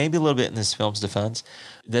say maybe a little bit in this film's defense.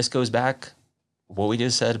 This goes back what we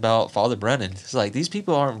just said about Father Brennan. It's like these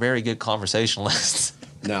people aren't very good conversationalists.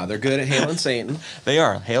 No, they're good at hailing Satan. They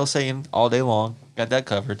are. Hail Satan all day long. Got that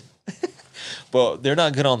covered. But they're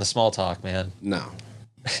not good on the small talk, man. No.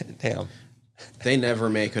 Damn. They never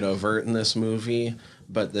make it overt in this movie,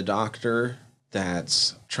 but the doctor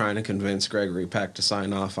that's trying to convince Gregory Peck to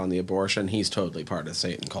sign off on the abortion, he's totally part of the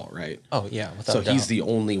Satan cult, right? Oh, yeah. So he's the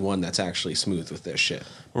only one that's actually smooth with this shit.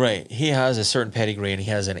 Right. He has a certain pedigree and he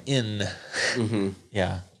has an in. Mm-hmm.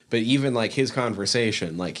 Yeah. But even like his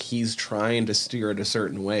conversation, like he's trying to steer it a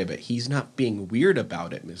certain way, but he's not being weird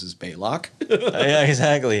about it, Mrs. Baylock. Yeah,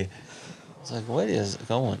 exactly. It's like, what is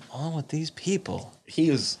going on with these people? He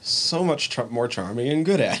is so much more charming and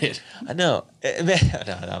good at it. I know.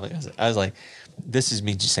 I was like, this is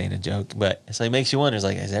me just saying a joke, but it's like makes you wonder. It's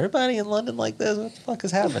like, is everybody in London like this? What the fuck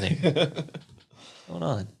is happening? What's going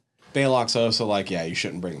on? Baylock's also like, yeah, you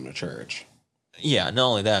shouldn't bring him to church. Yeah, not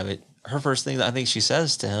only that, but her first thing that I think she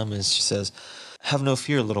says to him is she says, "Have no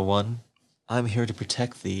fear, little one. I'm here to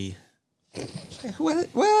protect thee."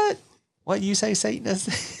 What? What you say, Satanist?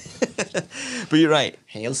 But you're right.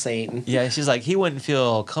 Hail Satan. Yeah, she's like, he wouldn't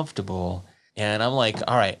feel comfortable. And I'm like,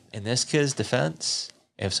 all right, in this kid's defense,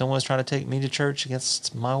 if someone's trying to take me to church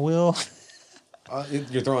against my will,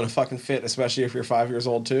 You're throwing a fucking fit, especially if you're 5 years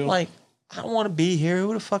old too. like, I don't want to be here.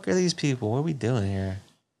 Who the fuck are these people? What are we doing here?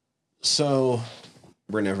 So,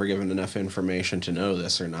 we're never given enough information to know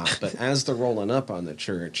this or not, but as they're rolling up on the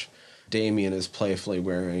church, Damien is playfully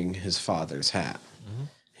wearing his father's hat. Mm-hmm.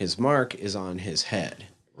 His mark is on his head.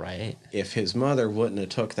 Right. If his mother wouldn't have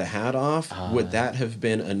took the hat off, would that have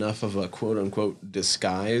been enough of a quote-unquote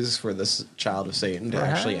disguise for this child of Satan to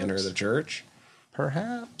actually enter the church?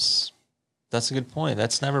 Perhaps. That's a good point.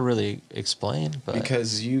 That's never really explained, but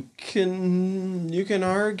Because you can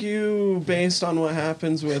argue based on what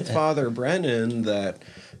happens with Father Brennan that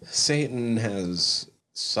Satan has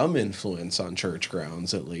some influence on church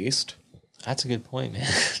grounds, at least. that's a good point,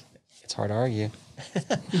 man. It's hard to argue.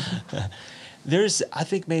 There's, I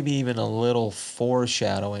think, maybe even a little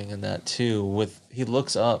foreshadowing in that too. With he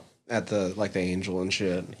looks up At the angel and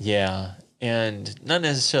shit. yeah, and not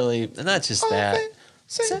necessarily, not just that.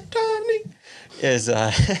 Satanic. Is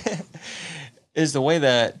is the way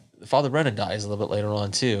that Father Brennan dies a little bit later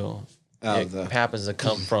on too. Oh, It happens to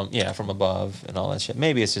come from above and all that shit.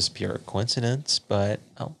 Maybe it's just pure coincidence, but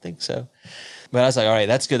I don't think so. But I was like, all right,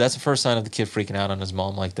 that's good. That's the first sign of the kid freaking out on his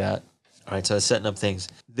mom like that. All right, so it's setting up things.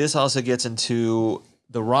 This also gets into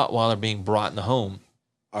the Rottweiler being brought in the home.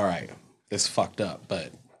 All right, it's fucked up,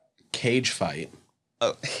 but cage fight.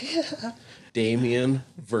 Oh, Damien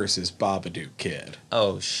versus Babadook Kid.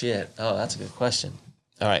 oh shit. Oh, that's a good question.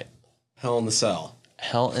 All right, Hell in the Cell.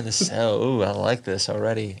 Hell in the Cell. Ooh, I like this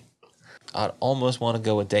already. I'd almost want to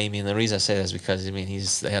go with Damien. The reason I say that is because, I mean,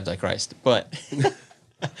 he's the Antichrist. But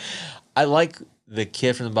I like the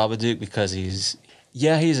kid from the Babadook because he's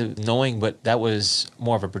annoying, but that was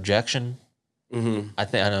more of a projection. Mm-hmm. I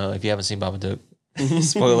don't know if you haven't seen Babadook.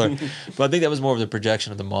 Spoiler. But I think that was more of the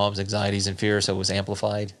projection of the mom's anxieties and fears, so it was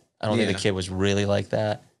amplified. I don't think Yeah. the kid was really like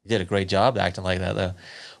that. He did a great job acting like that, though.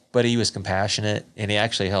 But he was compassionate, and he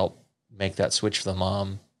actually helped make that switch for the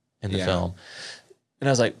mom in the Yeah. film. And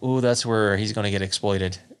I was like, ooh, that's where he's going to get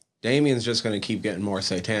exploited. Damien's just going to keep getting more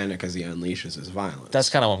satanic as he unleashes his violence. That's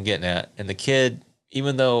kind of what I'm getting at. And the kid,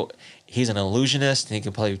 even though he's an illusionist and he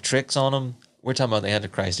can play tricks on him, we're talking about the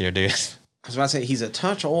Antichrist here, dude. I was about to say, he's a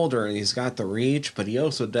touch older and he's got the reach, but he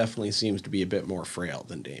also definitely seems to be a bit more frail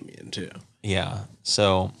than Damien, too. Yeah.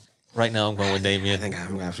 So right now I'm going with I Damien. think I'm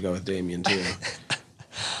going to have to go with Damien, too.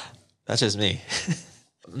 That's just me.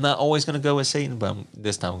 I'm not always going to go with Satan, but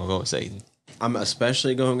this time I'm going to go with Satan. I'm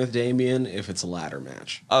especially going with Damien if it's a ladder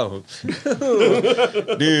match. Oh,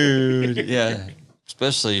 dude. Yeah.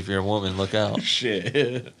 Especially if you're a woman, look out.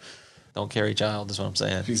 Shit. Don't carry child, is what I'm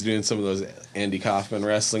saying. If he's doing some of those Andy Kaufman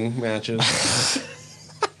wrestling matches.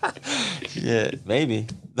 Yeah, maybe.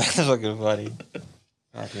 That's fucking funny.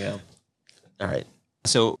 Yeah. All right.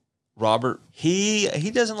 So Robert,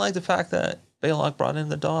 he doesn't like the fact that Baylock brought in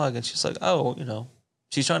the dog, and she's like, oh, you know,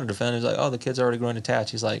 she's trying to defend. He's like, oh, the kid's already growing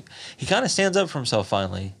attached. He's like, he kind of stands up for himself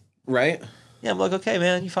finally. Right? Yeah, I'm like, okay,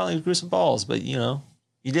 man, you finally grew some balls, but you know,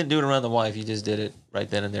 you didn't do it around the wife. You just did it right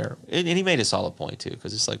then and there. And he made a solid point too,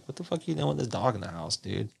 because it's like, what the fuck are you doing with this dog in the house,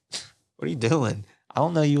 dude? What are you doing? I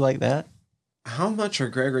don't know you like that. How much are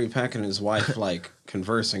Gregory Peck and his wife like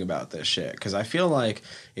conversing about this shit? Because I feel like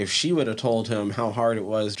if she would have told him how hard it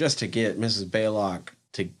was just to get Mrs. Baylock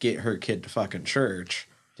to get her kid to fucking church,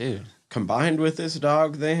 Dude. combined with this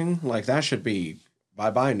dog thing, like that should be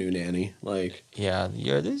bye-bye, new nanny. Like, Yeah,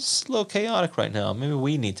 this is a little chaotic right now. Maybe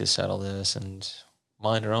we need to settle this and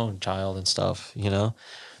mind our own child and stuff, you know?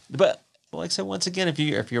 But like I said, once again,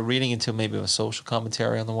 if you're reading into maybe a social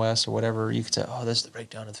commentary on the West or whatever, you could say, oh, this is the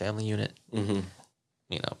breakdown of the family unit. mm-hmm.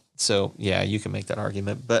 You know, so yeah, you can make that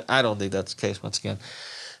argument, but I don't think that's the case. Once again,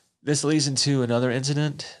 this leads into another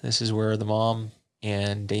incident. This is where the mom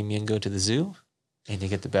and Damien go to the zoo, and you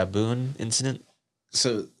get the baboon incident.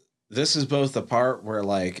 So this is both the part where,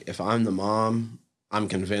 like, if I'm the mom, I'm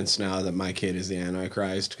convinced now that my kid is the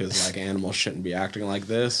Antichrist because, like, animals shouldn't be acting like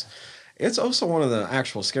this. It's also one of the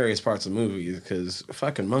actual scariest parts of movies because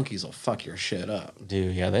fucking monkeys will fuck your shit up.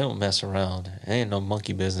 Dude, yeah, they don't mess around. There ain't no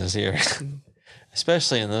monkey business here.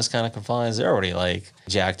 Especially in those kind of confines, they're already like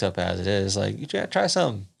jacked up as it is. Like, you try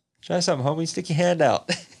something. Try something, homie. Stick your hand out.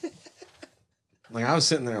 Like, I was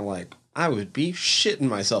sitting there like, I would be shitting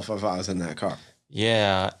myself if I was in that car.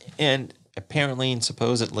 Yeah, and apparently and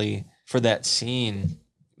supposedly for that scene,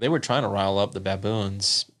 they were trying to rile up the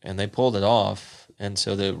baboons, and they pulled it off. And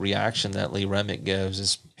so the reaction that Lee Remick gives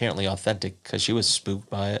is apparently authentic because she was spooked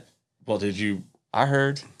by it. Well, did you? I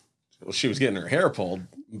heard. Well, she was getting her hair pulled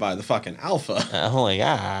by the fucking alpha. I'm like,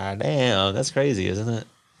 damn, that's crazy, isn't it?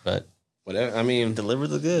 But Whatever. I mean, deliver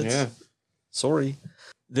the goods. yeah. Sorry.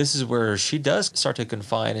 This is where she does start to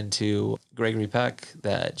confide into Gregory Peck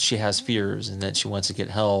that she has fears and that she wants to get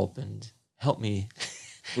help and help me,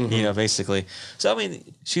 basically. So, I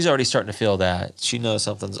mean, she's already starting to feel that. She knows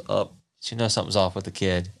something's up. She knows something's off with the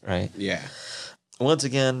kid, right? Yeah. Once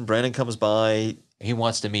again, Brandon comes by. He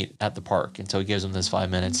wants to meet at the park, and so he gives him this 5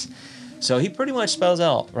 minutes. So he pretty much spells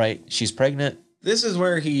out, right? She's pregnant. This is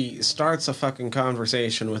where he starts a fucking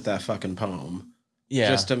conversation with that fucking poem. Yeah.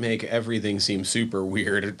 Just to make everything seem super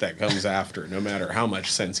weird that comes after, no matter how much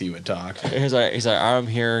sense he would talk. He's like, I'm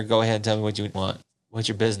here. Go ahead and tell me what you want. What's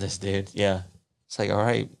your business, dude? Yeah. It's like, all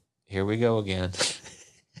right, here we go again.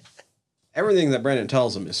 Everything that Brendan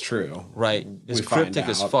tells him is true. Right. As We find cryptic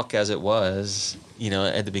as out. fuck as it was,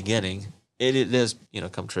 at the beginning, it does,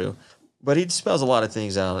 come true. But he spells a lot of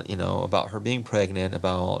things out, about her being pregnant,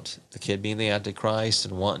 about the kid being the Antichrist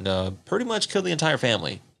and wanting to pretty much kill the entire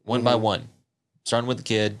family, one by one. Starting with the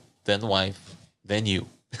kid, then the wife, then you.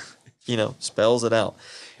 Spells it out.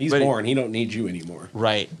 He's born. He don't need you anymore.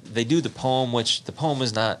 Right. They do the poem, which the poem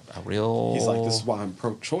is not a real... He's like, this is why I'm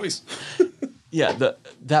pro-choice. Yeah,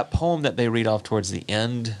 that poem that they read off towards the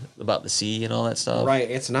end about the sea and all that stuff. Right.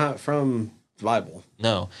 It's not from the Bible.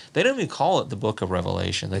 No, they don't even call it the Book of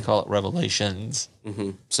Revelation. They call it Revelations.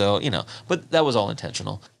 Mm-hmm. So, but that was all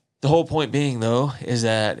intentional. The whole point being, though, is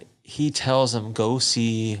that he tells them, go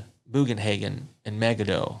see Bugenhagen and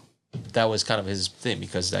Megiddo. That was kind of his thing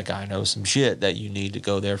because that guy knows some shit that you need to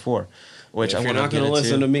go there for. Which If you're not going to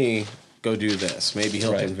listen to me, go do this. Maybe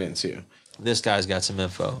he'll Right. convince you. This guy's got some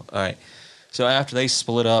info. All right. So after they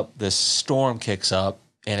split up, this storm kicks up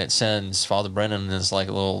and it sends Father Brennan in this like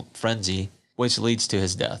a little frenzy, which leads to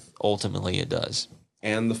his death. Ultimately, it does.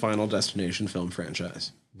 And the Final Destination film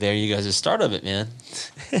franchise. There you guys, the start of it, man.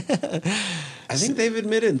 I think they've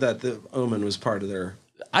admitted that the Omen was part of their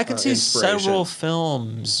I could see inspiration. several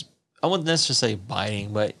films. I wouldn't necessarily say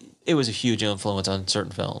biting, but it was a huge influence on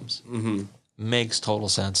certain films. Mm-hmm. Makes total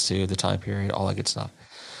sense to the time period, all that good stuff.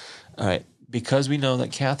 All right. Because we know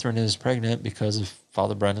that Catherine is pregnant because of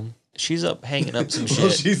Father Brennan, she's up hanging up some Well,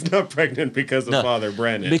 shit. she's not pregnant because of No, Father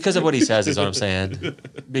Brennan. Because of what he says is what I'm saying.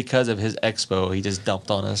 Because of his expo he just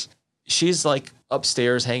dumped on us. She's like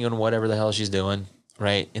upstairs hanging whatever the hell she's doing,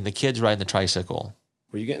 right? And the kid's riding the tricycle.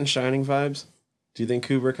 Were you getting Shining vibes? Do you think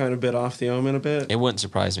Kubrick kind of bit off the Omen a bit? It wouldn't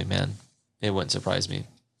surprise me, man. It wouldn't surprise me,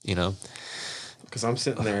 Because I'm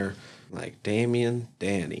sitting there like, Damien,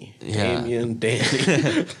 Danny. Yeah. Damien,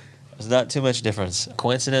 Danny. There's not too much difference.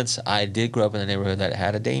 Coincidence, I did grow up in a neighborhood that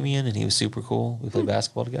had a Damien, and he was super cool. We played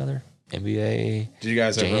basketball together, NBA. Did you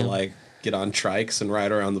guys ever Jam. like get on trikes and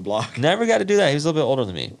ride around the block? Never got to do that. He was a little bit older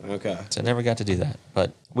than me, Okay. so I never got to do that.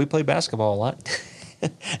 But we played basketball a lot.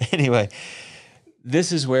 Anyway,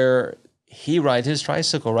 this is where he rides his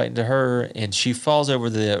tricycle right into her, and she falls over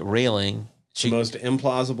the railing. The most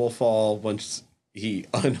implausible fall once he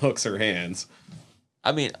unhooks her hands.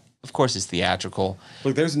 I mean, of course, it's theatrical.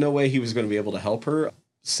 Look, there's no way he was going to be able to help her,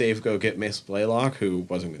 save go get Miss Blaylock, who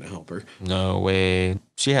wasn't going to help her. No way.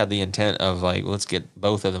 She had the intent of like, let's get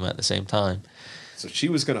both of them at the same time. So she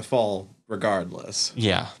was going to fall regardless.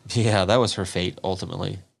 Yeah, that was her fate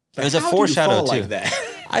ultimately. It was How a do you foreshadow fall too. like that?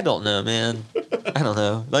 I don't know, man. I don't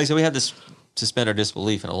know. Like I said, we have to suspend our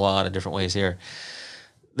disbelief in a lot of different ways here.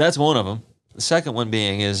 That's one of them. The second one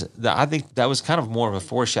being is that I think that was kind of more of a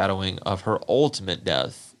foreshadowing of her ultimate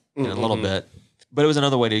death in a little bit. But it was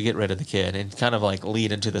another way to get rid of the kid and kind of like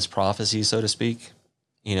lead into this prophecy, so to speak.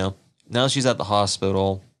 Now she's at the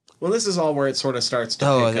hospital. Well, this is all where it sort of starts to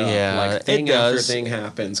Oh, pick up. yeah, Like, thing it after does. thing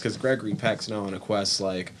happens, because Gregory Peck's now on a quest,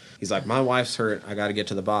 like, he's like, my wife's hurt, I gotta get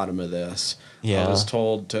to the bottom of this. Yeah. I was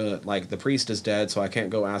told to, like, the priest is dead, so I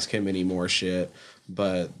can't go ask him any more shit,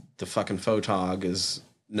 but the fucking photog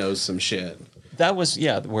knows some shit. That was,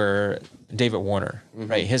 where David Warner,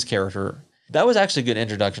 right, his character, that was actually a good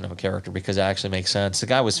introduction of a character because it actually makes sense. The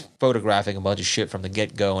guy was photographing a bunch of shit from the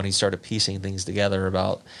get-go, and he started piecing things together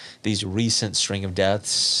about these recent string of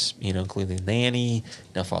deaths, including Nanny,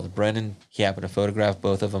 Father Brennan. He happened to photograph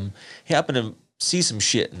both of them. He happened to see some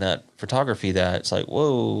shit in that photography that it's like,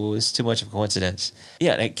 whoa, it's too much of a coincidence.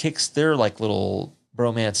 Yeah, and it kicks their, like, little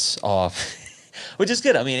bromance off, which is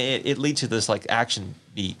good. I mean, it leads to this, like, action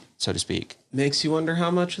beat, so to speak. Makes you wonder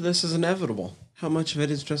how much of this is inevitable. How much of it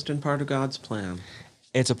is just in part of God's plan?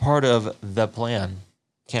 It's a part of the plan.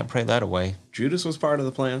 Can't pray that away. Judas was part of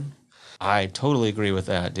the plan. I totally agree with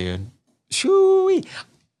that, dude. Shoo-wee.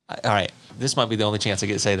 All right, this might be the only chance I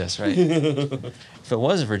get to say this, right? If it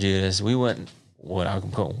wasn't for Judas, we wouldn't. What I'm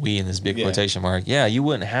putting "we" in this big quotation mark. Yeah, you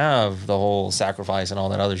wouldn't have the whole sacrifice and all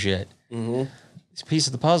that other shit. Mm-hmm. It's a piece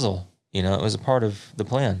of the puzzle. You know, it was a part of the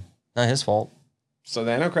plan. Not his fault. So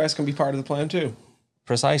the Antichrist can be part of the plan too.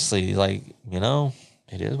 Precisely. Like, you know,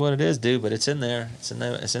 it is what it is, dude. But it's in there. It's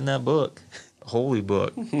in that book, holy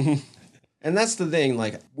book. And that's the thing.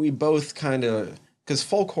 Like, we both kind of, because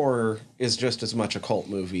folk horror is just as much a cult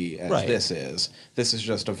movie as Right. this is. This is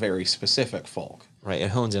just a very specific folk. Right. It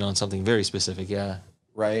hones in on something very specific. Yeah.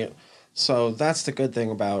 Right? So that's the good thing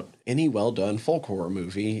about any well-done folk horror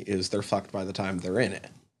movie is they're fucked by the time they're in it.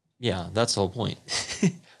 Yeah. That's the whole point.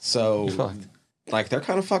 So, fucked. like, they're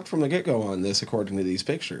kind of fucked from the get-go on this, according to these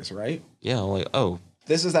pictures, right? Yeah. Like, oh,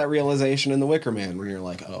 This is that realization in The Wicker Man when you're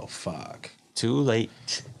like, oh, fuck. too late.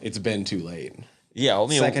 It's been too late. Yeah. I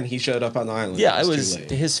mean, Second he showed up on the island, yeah, it it was was too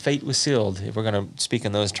late. his fate was sealed. If we're gonna speak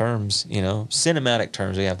in those terms, you know, cinematic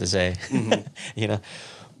terms, we have to say, you know.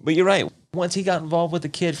 But you're right. Once he got involved with the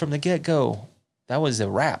kid from the get go, that was a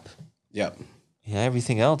wrap. Yep. Yeah,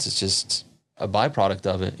 everything else is just a byproduct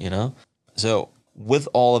of it, you know. So with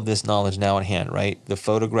all of this knowledge now in hand, right, the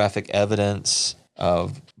photographic evidence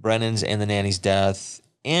of Brennan's and the nanny's death,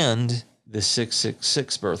 and the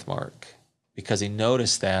 666 birthmark, because he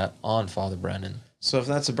noticed that on Father Brennan. So if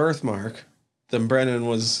that's a birthmark, then Brennan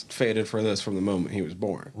was fated for this from the moment he was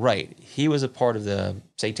born. Right. He was a part of the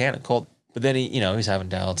satanic cult, but then he, you know, he's having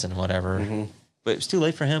doubts and whatever. But it was too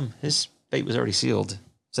late for him. His fate was already sealed.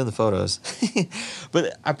 It's in the photos.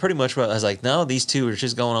 But I pretty much I was like, no, these two are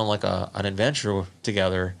just going on like an adventure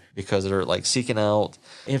together because they're like seeking out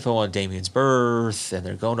info on Damien's birth and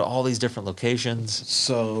they're going to all these different locations.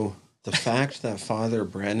 So the fact that Father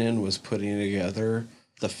Brennan was putting together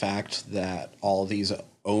the fact that all these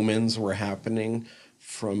omens were happening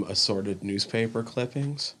from assorted newspaper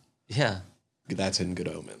clippings, Yeah. that's in Good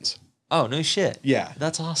Omens. Oh, no shit. Yeah.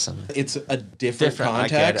 That's awesome. It's a different I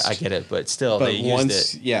context. get it, but still, But they used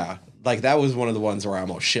once, it. yeah, like that was one of the ones where I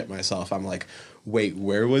almost shit myself. I'm like, wait,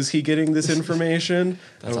 where was he getting this information?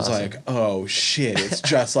 I was awesome. like, oh shit, it's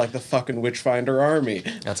just like the fucking Witchfinder army.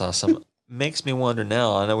 That's awesome. Makes me wonder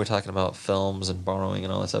now. I know we're talking about films and borrowing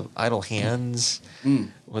and all that stuff. Idle hands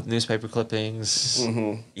with newspaper clippings.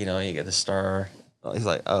 You know, you get the star. He's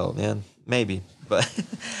like, oh man, maybe. But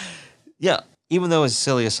yeah, even though as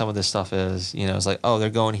silly as some of this stuff is, you know, it's like, oh, they're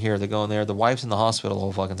going here, they're going there. The wife's in the hospital the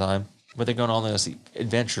whole fucking time, but they're going on those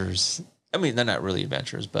adventures. I mean, they're not really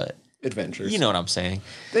adventures, but Adventures. you know what I'm saying.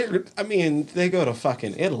 They go to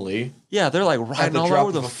fucking Italy. Yeah, they're like riding the all drop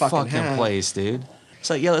over the of a fucking fucking hat. place, dude. It's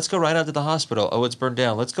like, yeah, let's go right out to the hospital. Oh, it's burned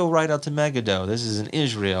down. Let's go right out to Megiddo. This is in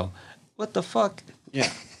Israel. What the fuck? Yeah.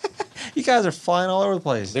 You guys are flying all over the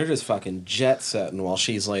place. They're just fucking jet setting while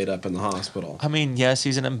she's laid up in the hospital. I mean, yes,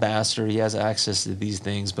 he's an ambassador. He has access to these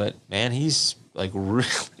things, but man, he's like really,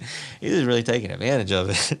 he's really taking advantage of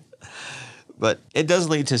it. But it does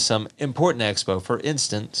lead to some important expo. For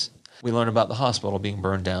instance, we learn about the hospital being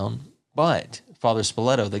burned down, but Father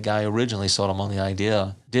Spoleto, the guy who originally sold him on the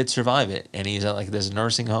idea, did survive it, and he's at like this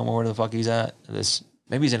nursing home or where the fuck he's at.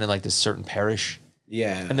 Maybe he's in like this certain parish,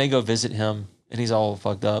 Yeah. and they go visit him, and he's all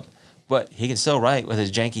fucked up. But he can still write with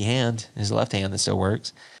his janky hand, his left hand that still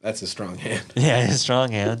works. That's a strong hand. Yeah, his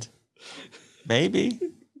strong hand. Maybe.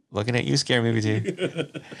 Looking at you scare me too.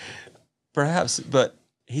 Perhaps, but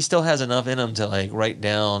he still has enough in him to like write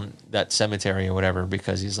down that cemetery or whatever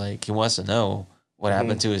because he's like, he wants to know what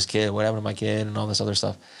happened to his kid, what happened to my kid, and all this other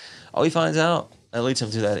stuff. All he finds out, that leads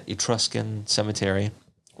him to that Etruscan cemetery,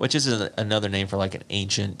 which is another name for like an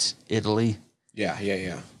ancient Italy.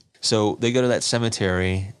 Yeah. So they go to that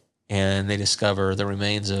cemetery and they discover the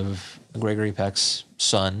remains of Gregory Peck's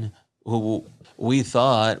son, who we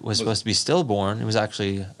thought was supposed to be stillborn. It was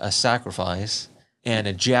actually a sacrifice. And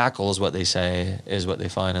a jackal is what they say, is what they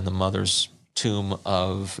find in the mother's tomb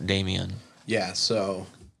of Damien. Yeah, so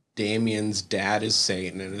Damien's dad is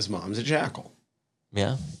Satan and his mom's a jackal.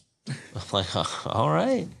 Yeah. I'm like, all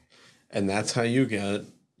right. And that's how you get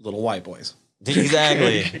little white boys.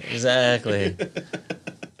 Exactly.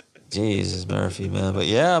 Jesus, Murphy, man. But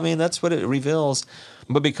yeah, I mean, that's what it reveals.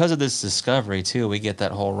 But because of this discovery, too, we get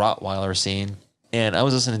that whole Rottweiler scene. And I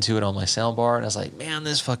was listening to it on my soundbar, and I was like, man,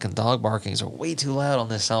 this fucking dog barkings are way too loud on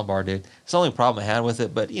this soundbar, dude. It's the only problem I had with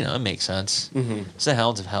it, but, you know, it makes sense. It's the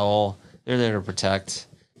Hounds of Hell. They're there to protect.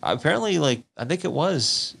 Apparently, like, I think it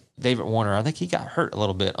was David Warner. I think he got hurt a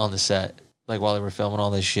little bit on the set. like while they were filming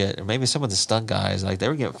all this shit, or maybe some of the stunt guys, like they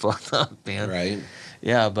were getting fucked up, man. Right.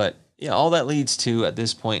 Yeah, but yeah, all that leads to at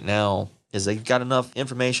this point now is they've got enough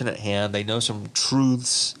information at hand. They know some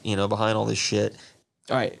truths, you know, behind all this shit.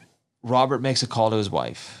 All right, Robert makes a call to his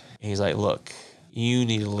wife. He's like, look, you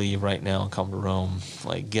need to leave right now and come to Rome.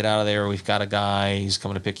 Like, get out of there. We've got a guy. He's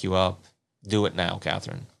coming to pick you up. Do it now,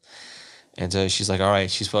 Catherine. And so she's like, all right,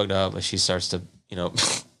 she's fucked up. But she starts to, you know,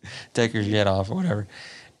 take her shit off or whatever.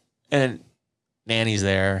 And Nanny's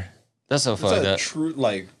there. That's so fucked up. True,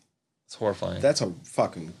 like, It's horrifying. that's a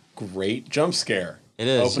fucking great jump scare. It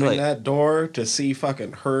is. Opening Like- that door to see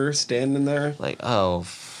fucking her standing there. Like, oh,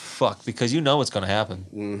 fuck. Because you know what's going to happen.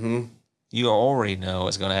 Mm-hmm. You already know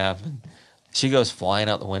what's going to happen. She goes flying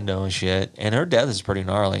out the window and shit. And her death is pretty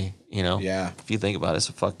gnarly, you know? Yeah. If you think about it, it's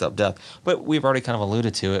a fucked up death. But we've already kind of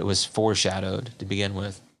alluded to it. It was foreshadowed to begin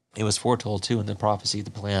with. It was foretold, too, in the prophecy,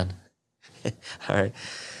 the plan. All right.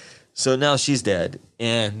 So now she's dead.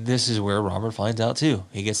 And this is where Robert finds out, too.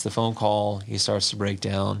 He gets the phone call. He starts to break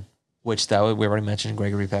down, which we already mentioned.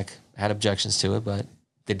 Gregory Peck had objections to it, but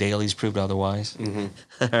the dailies proved otherwise. Mm-hmm.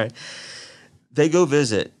 All right. They go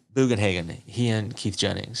visit Bugenhagen, he and Keith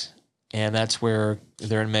Jennings. And that's where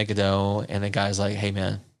they're in Megiddo, and the guy's like, hey,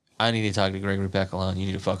 man, I need to talk to Gregory Peck alone. You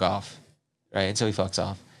need to fuck off. Right? And so he fucks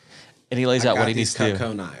off. And he lays out what he needs to do.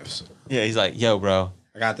 Cutco knives. Yeah, he's like, yo, bro,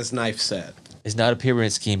 I got this knife set. it's not a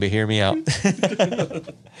pyramid scheme, but hear me out.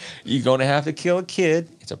 You're going to have to kill a kid.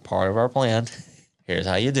 It's a part of our plan. Here's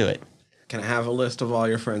how you do it. Can I have a list of all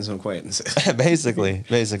your friends and acquaintances? basically.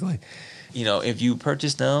 You know, if you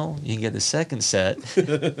purchase now, you can get the second set.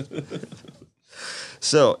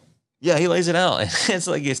 So, yeah, he lays it out.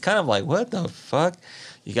 It's kind of like, what the fuck?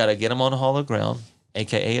 You got to get him on a hollow ground,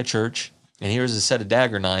 a.k.a. a church. And here's a set of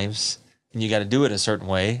dagger knives. And you got to do it a certain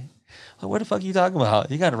way. Like, what the fuck are you talking about?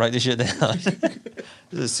 You got to write this shit down.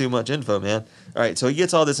 This is too much info, man. All right, so he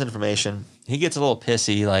gets all this information. He gets a little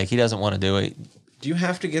pissy. Like, he doesn't want to do it. Do you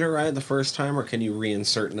have to get it right the first time, or can you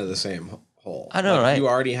reinsert into the same hole? I know, Like, right? You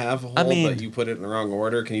already have a hole, mean- but you put it in the wrong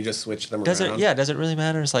order. Can you just switch them Does around? it really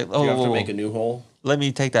matter? It's like, Do you have to oh, make a new hole? let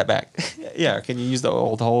me take that back. Yeah, can you use the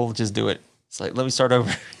old hole? Just do it. It's like, let me start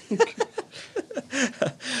over.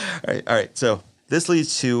 All right. So this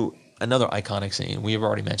leads to another iconic scene. We've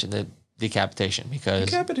already mentioned the decapitation because,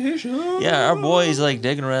 Decapitation. yeah, our boy's like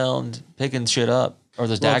digging around, picking shit up, or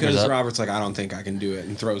those Well, daggers because up. Robert's like, I don't think I can do it,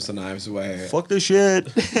 and throws the knives away. Fuck this shit.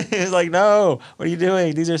 He's like, no, what are you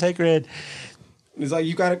doing? These are sacred. He's like,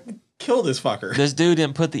 you gotta kill this fucker. This dude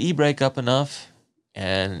didn't put the e-brake up enough,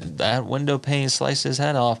 and that window pane sliced his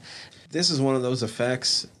head off. This is one of those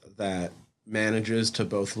effects that manages to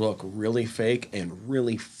both look really fake and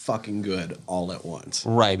really fucking good all at once.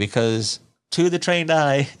 Right, because to the trained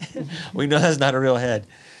eye, we know that's not a real head.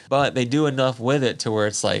 But they do enough with it to where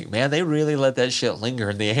it's like, man, they really let that shit linger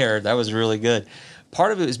in the air. That was really good.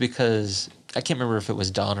 Part of it was because, I can't remember if it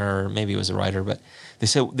was Donner or maybe it was the writer, but they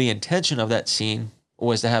said the intention of that scene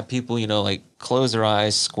was to have people, you know, like close their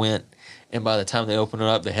eyes, squint, and by the time they opened it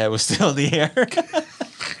up, the head was still in the air.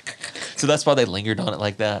 So that's why they lingered on it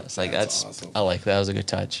like that. It's like, That's that's awesome. I like that. That was a good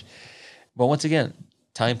touch. But once again,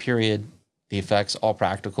 time period, the effects all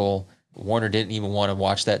practical. Warner didn't even want to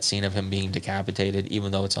watch that scene of him being decapitated,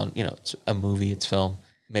 even though it's on, you know, it's a movie, it's film.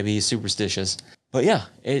 Maybe he's superstitious. But yeah,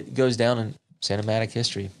 it goes down in cinematic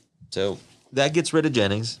history. So that gets rid of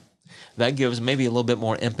Jennings. That gives maybe a little bit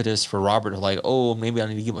more impetus for Robert to like, oh, maybe I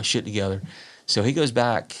need to get my shit together. So he goes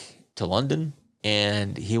back to London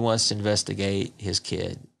and he wants to investigate his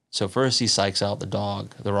kid. So first he psychs out the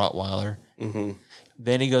dog, the Rottweiler. Mm-hmm.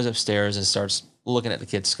 Then he goes upstairs and starts looking at the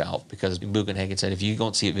kid's scalp because Bugenhagen said if you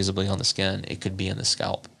don't see it visibly on the skin, it could be in the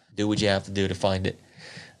scalp. Do what you have to do to find it.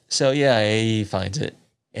 So yeah, he finds it.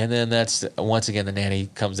 And then that's, once again, the nanny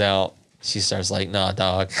comes out. She starts like, nah,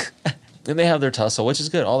 dog. Then they have their tussle, which is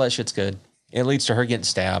good. All that shit's good. It leads to her getting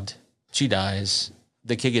stabbed. She dies.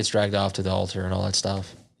 The kid gets dragged off to the altar and all that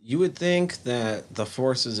stuff. You would think that the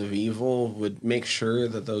forces of evil would make sure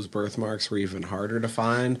that those birthmarks were even harder to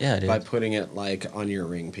find Yeah, dude. by putting it like on your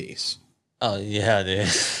ring piece. Oh, yeah,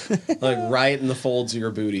 dude. Like right in the folds of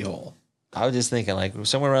your booty hole. I was just thinking, like,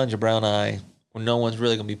 somewhere around your brown eye where no one's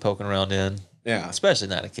really going to be poking around in, Yeah. especially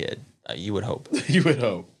not a kid. You would hope. You would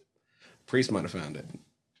hope. Priest might have found it.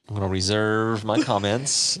 I'm going to reserve my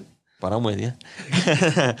comments, but I'm with you.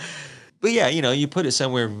 But yeah, you know, you put it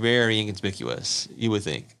somewhere very inconspicuous, you would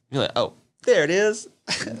think. You're like, oh, there it is.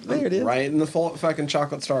 There it is. Right in the fucking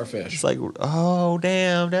chocolate starfish. It's like, oh,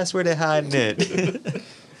 damn, that's where they're hiding it.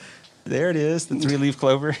 There it is, the 3-leaf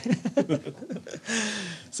clover.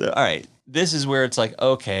 So, all right, this is where it's like,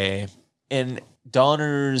 okay, in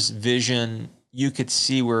Donner's vision, you could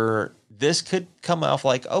see where this could come off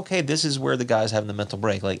like, okay, this is where the guy's having the mental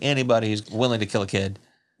break. Like anybody who's willing to kill a kid.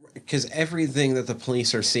 Because everything that the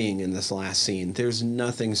police are seeing in this last scene, there's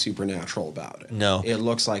nothing supernatural about it. No. It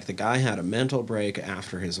looks like the guy had a mental break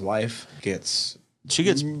after his wife gets... She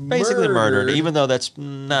gets basically murdered, even though that's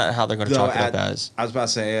not how they're going to chalk it up as. I was about to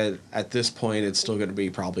say, at this point, it's still going to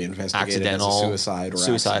be probably investigated Accidental. as a suicide or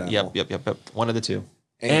Suicide, accidental. yep. One of the two.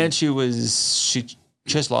 And she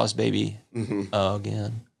just lost baby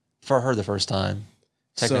again. For her the first time.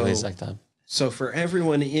 Technically the second time. So for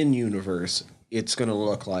everyone in universe, it's going to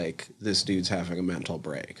look like this dude's having a mental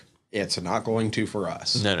break. It's not going to for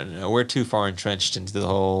us. No. We're too far entrenched into the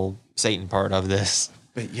whole Satan part of this.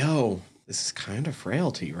 But this is kind of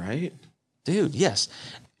frailty, right? Dude, yes.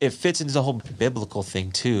 It fits into the whole biblical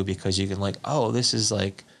thing too, because you can this is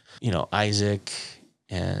Isaac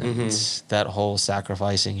and that whole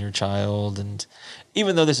sacrificing your child. And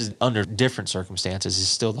even though this is under different circumstances, it's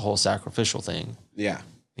still the whole sacrificial thing. Yeah.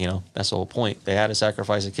 That's the whole point. They had to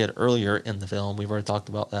sacrifice a kid earlier in the film. We've already talked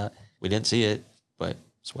about that. We didn't see it, but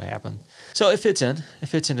it's what happened. So it fits in. It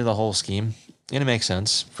fits into the whole scheme. And it makes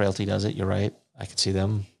sense. Frailty does it. You're right. I could see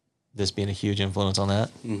this being a huge influence on that.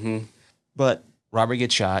 Mm-hmm. But Robert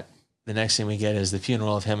gets shot. The next thing we get is the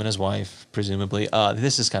funeral of him and his wife, presumably.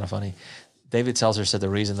 This is kind of funny. David Seltzer said the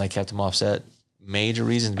reason they kept him offset, major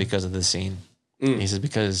reasons because of this scene. He says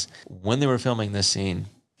because when they were filming this scene,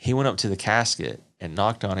 he went up to the casket and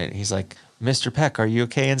knocked on it. And he's like, Mr. Peck, are you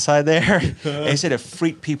okay inside there? And he said it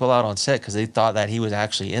freaked people out on set because they thought that he was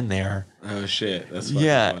actually in there. Oh, shit. That's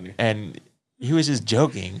funny. And he was just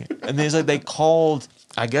joking. And he's like, they called,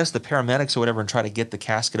 I guess, the paramedics or whatever and tried to get the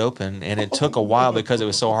casket open. And it took a while because it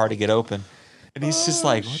was so hard to get open. And he's just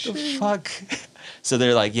like, what the fuck? So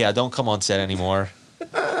they're like, yeah, don't come on set anymore.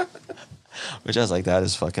 Which I was like, that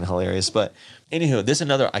is fucking hilarious. But anywho, this is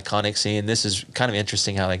another iconic scene. This is kind of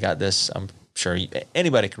interesting how they got this. I'm sure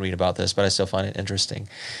anybody can read about this, but I still find it interesting.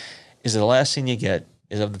 Is the last scene you get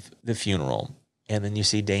is of the funeral. And then you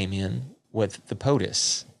see Damien with the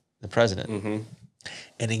POTUS, the president. Mm-hmm.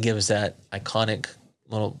 And he gives that iconic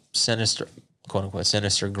little sinister, quote unquote,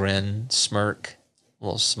 sinister grin, smirk,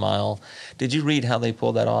 little smile. Did you read how they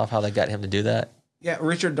pulled that off, how they got him to do that? Yeah,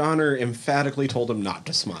 Richard Donner emphatically told him not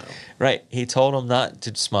to smile. Right. He told him not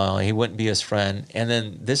to smile. He wouldn't be his friend. And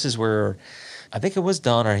then this is where, I think it was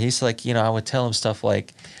Donner. He's like, I would tell him stuff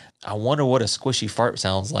like, I wonder what a squishy fart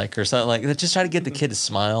sounds like or something like that. Just try to get the kid to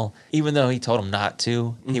smile. Even though he told him not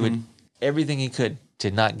to, he would, everything he could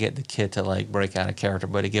to not get the kid to break out of character,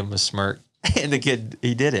 but to give him a smirk. And the kid,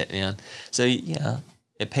 he did it, man. So, yeah,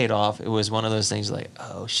 it paid off. It was one of those things like,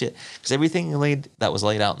 oh, shit. Because everything that was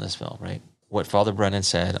laid out in this film, right? What Father Brennan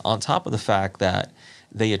said, on top of the fact that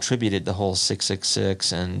they attributed the whole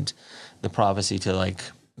 666 and the prophecy to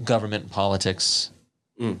government and politics,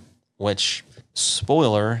 which,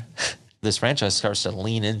 spoiler, this franchise starts to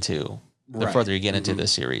lean into the further you get into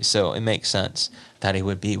this series. So it makes sense that he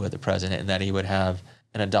would be with the president and that he would have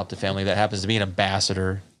an adopted family that happens to be an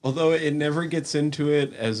ambassador. Although it never gets into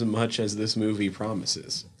it as much as this movie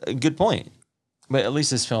promises. Good point. But at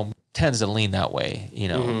least this film tends to lean that way,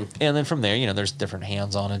 And then from there, there's different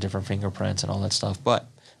hands on it, different fingerprints and all that stuff. But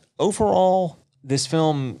overall, this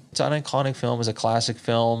film, it's an iconic film, it's a classic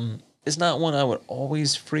film. It's not one I would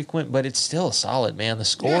always frequent, but it's still solid, man. The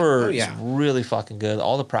score is really fucking good.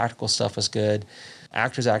 All the practical stuff is good.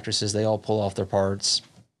 Actors, actresses, they all pull off their parts.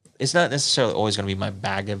 It's not necessarily always going to be my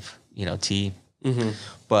bag of, tea,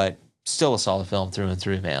 but still a solid film through and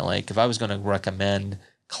through, man. If I was going to recommend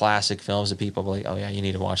classic films to people, like, oh yeah, you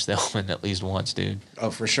need to watch that one at least once, dude. Oh,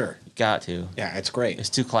 for sure. Got to. Yeah, it's great. It's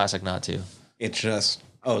too classic not to. It's just,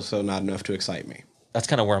 so not enough to excite me. That's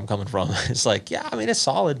kind of where I'm coming from. It's it's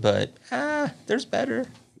solid, but there's better.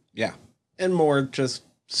 Yeah. And more just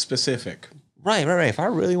specific. Right. If I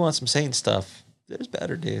really want some Satan stuff, there's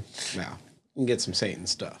better, dude. Yeah. You can get some Satan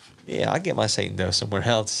stuff. Yeah, I get my Satan dose somewhere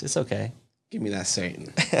else. It's okay. Give me that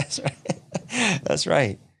Satan. That's right. That's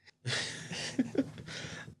right.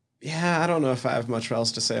 Yeah, I don't know if I have much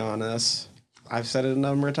else to say on this. I've said it a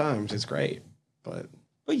number of times. It's great, but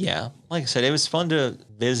yeah, like I said, it was fun to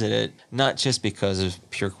visit it, not just because of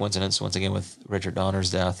pure coincidence, once again, with Richard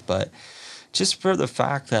Donner's death, but just for the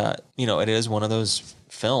fact that, it is one of those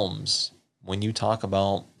films. When you talk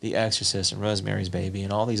about The Exorcist and Rosemary's Baby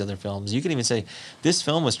and all these other films, you can even say this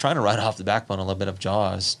film was trying to write off the backbone a little bit of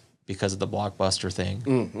Jaws because of the blockbuster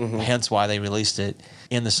thing. Hence why they released it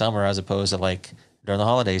in the summer as opposed to during the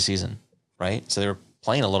holiday season, right? So they were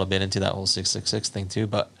playing a little bit into that whole 666 thing too.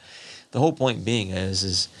 But the whole point being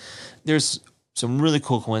is there's some really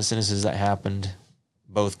cool coincidences that happened,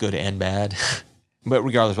 both good and bad. But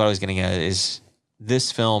regardless, what I was getting at is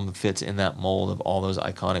this film fits in that mold of all those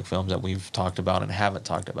iconic films that we've talked about and haven't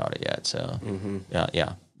talked about it yet. So,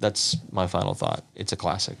 yeah, that's my final thought. It's a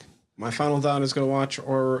classic. My final thought is go watch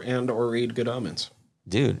or read Good Omens.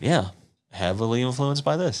 Dude, yeah. Heavily influenced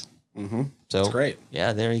by this. So, It's great.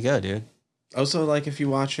 Yeah, there you go, dude. Also, like, if you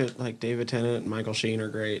watch it, like, David Tennant and Michael Sheen are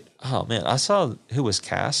great. Oh, man. I saw who was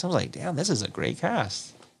cast. I was like, damn, this is a great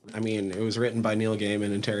cast. I mean, it was written by Neil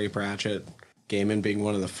Gaiman and Terry Pratchett. Gaiman being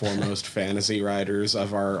one of the foremost fantasy writers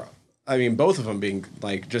of our... I mean, both of them being,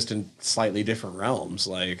 like, just in slightly different realms.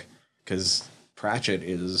 Like, because Pratchett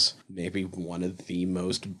is maybe one of the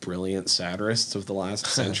most brilliant satirists of the last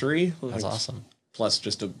century. That's awesome. Plus,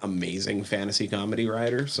 just an amazing fantasy comedy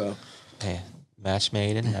writer. So, Hey, match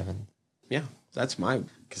made in heaven. yeah, that's my...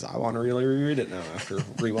 Because I want to really reread it now after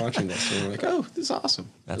rewatching this. And I'm like, oh, this is awesome.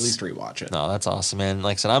 At least rewatch it. No, that's awesome, man.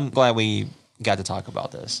 Like I said, I'm glad we got to talk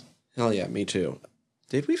about this. Hell yeah, me too.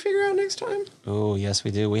 Did we figure out next time? Oh, yes,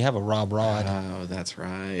 we do. We have a Rob Rod. Oh, that's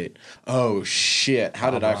right. Oh, shit.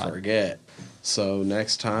 How did I forget? So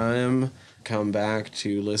next time, come back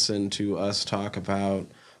to listen to us talk about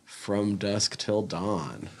From Dusk Till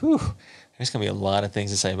Dawn. Whew. There's going to be a lot of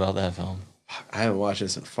things to say about that film. I haven't watched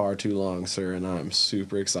this in far too long, sir, and I'm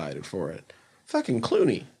super excited for it. Fucking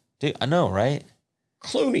Clooney. Dude, I know, right?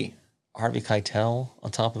 Clooney. Harvey Keitel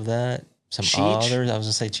on top of that. Some Cheech. others. I was going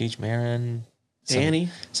to say Cheech Marin. Danny.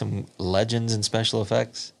 Some legends in special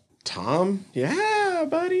effects. Tom. Yeah,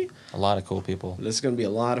 buddy. A lot of cool people. This is going to be a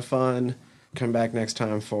lot of fun. Come back next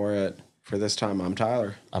time for it. For this time, I'm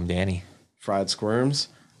Tyler. I'm Danny. Fried Squirms.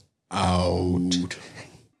 Out.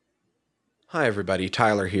 Hi, everybody.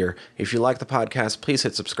 Tyler here. If you like the podcast, please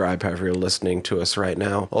hit subscribe however you're listening to us right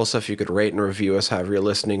now. Also, if you could rate and review us however you're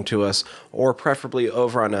listening to us, or preferably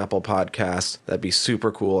over on Apple Podcasts, that'd be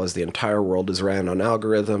super cool as the entire world is ran on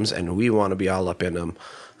algorithms and we want to be all up in them.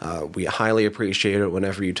 We highly appreciate it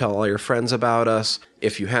whenever you tell all your friends about us.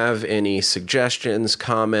 If you have any suggestions,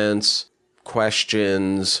 comments,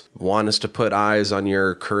 questions, want us to put eyes on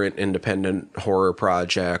your current independent horror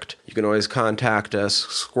project, you can always contact us,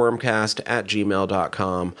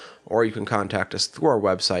 squirmcast@gmail.com, or you can contact us through our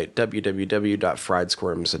website,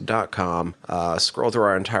 www.friedsquirms.com. Scroll through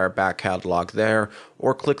our entire back catalog there,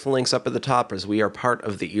 or click the links up at the top as we are part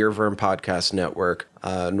of the Earworm Podcast Network.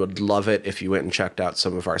 And would love it if you went and checked out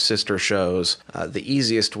some of our sister shows. The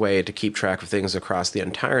easiest way to keep track of things across the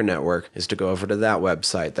entire network is to go over to that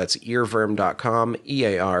website. That's earworm.com,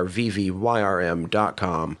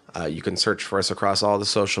 EARVVYRM.com. You can search for us across all the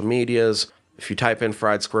social medias. If you type in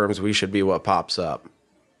Fried Squirms, we should be what pops up.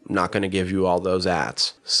 I'm not going to give you all those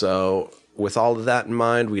ads. So with all of that in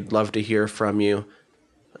mind, we'd love to hear from you.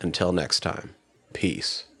 Until next time,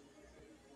 peace.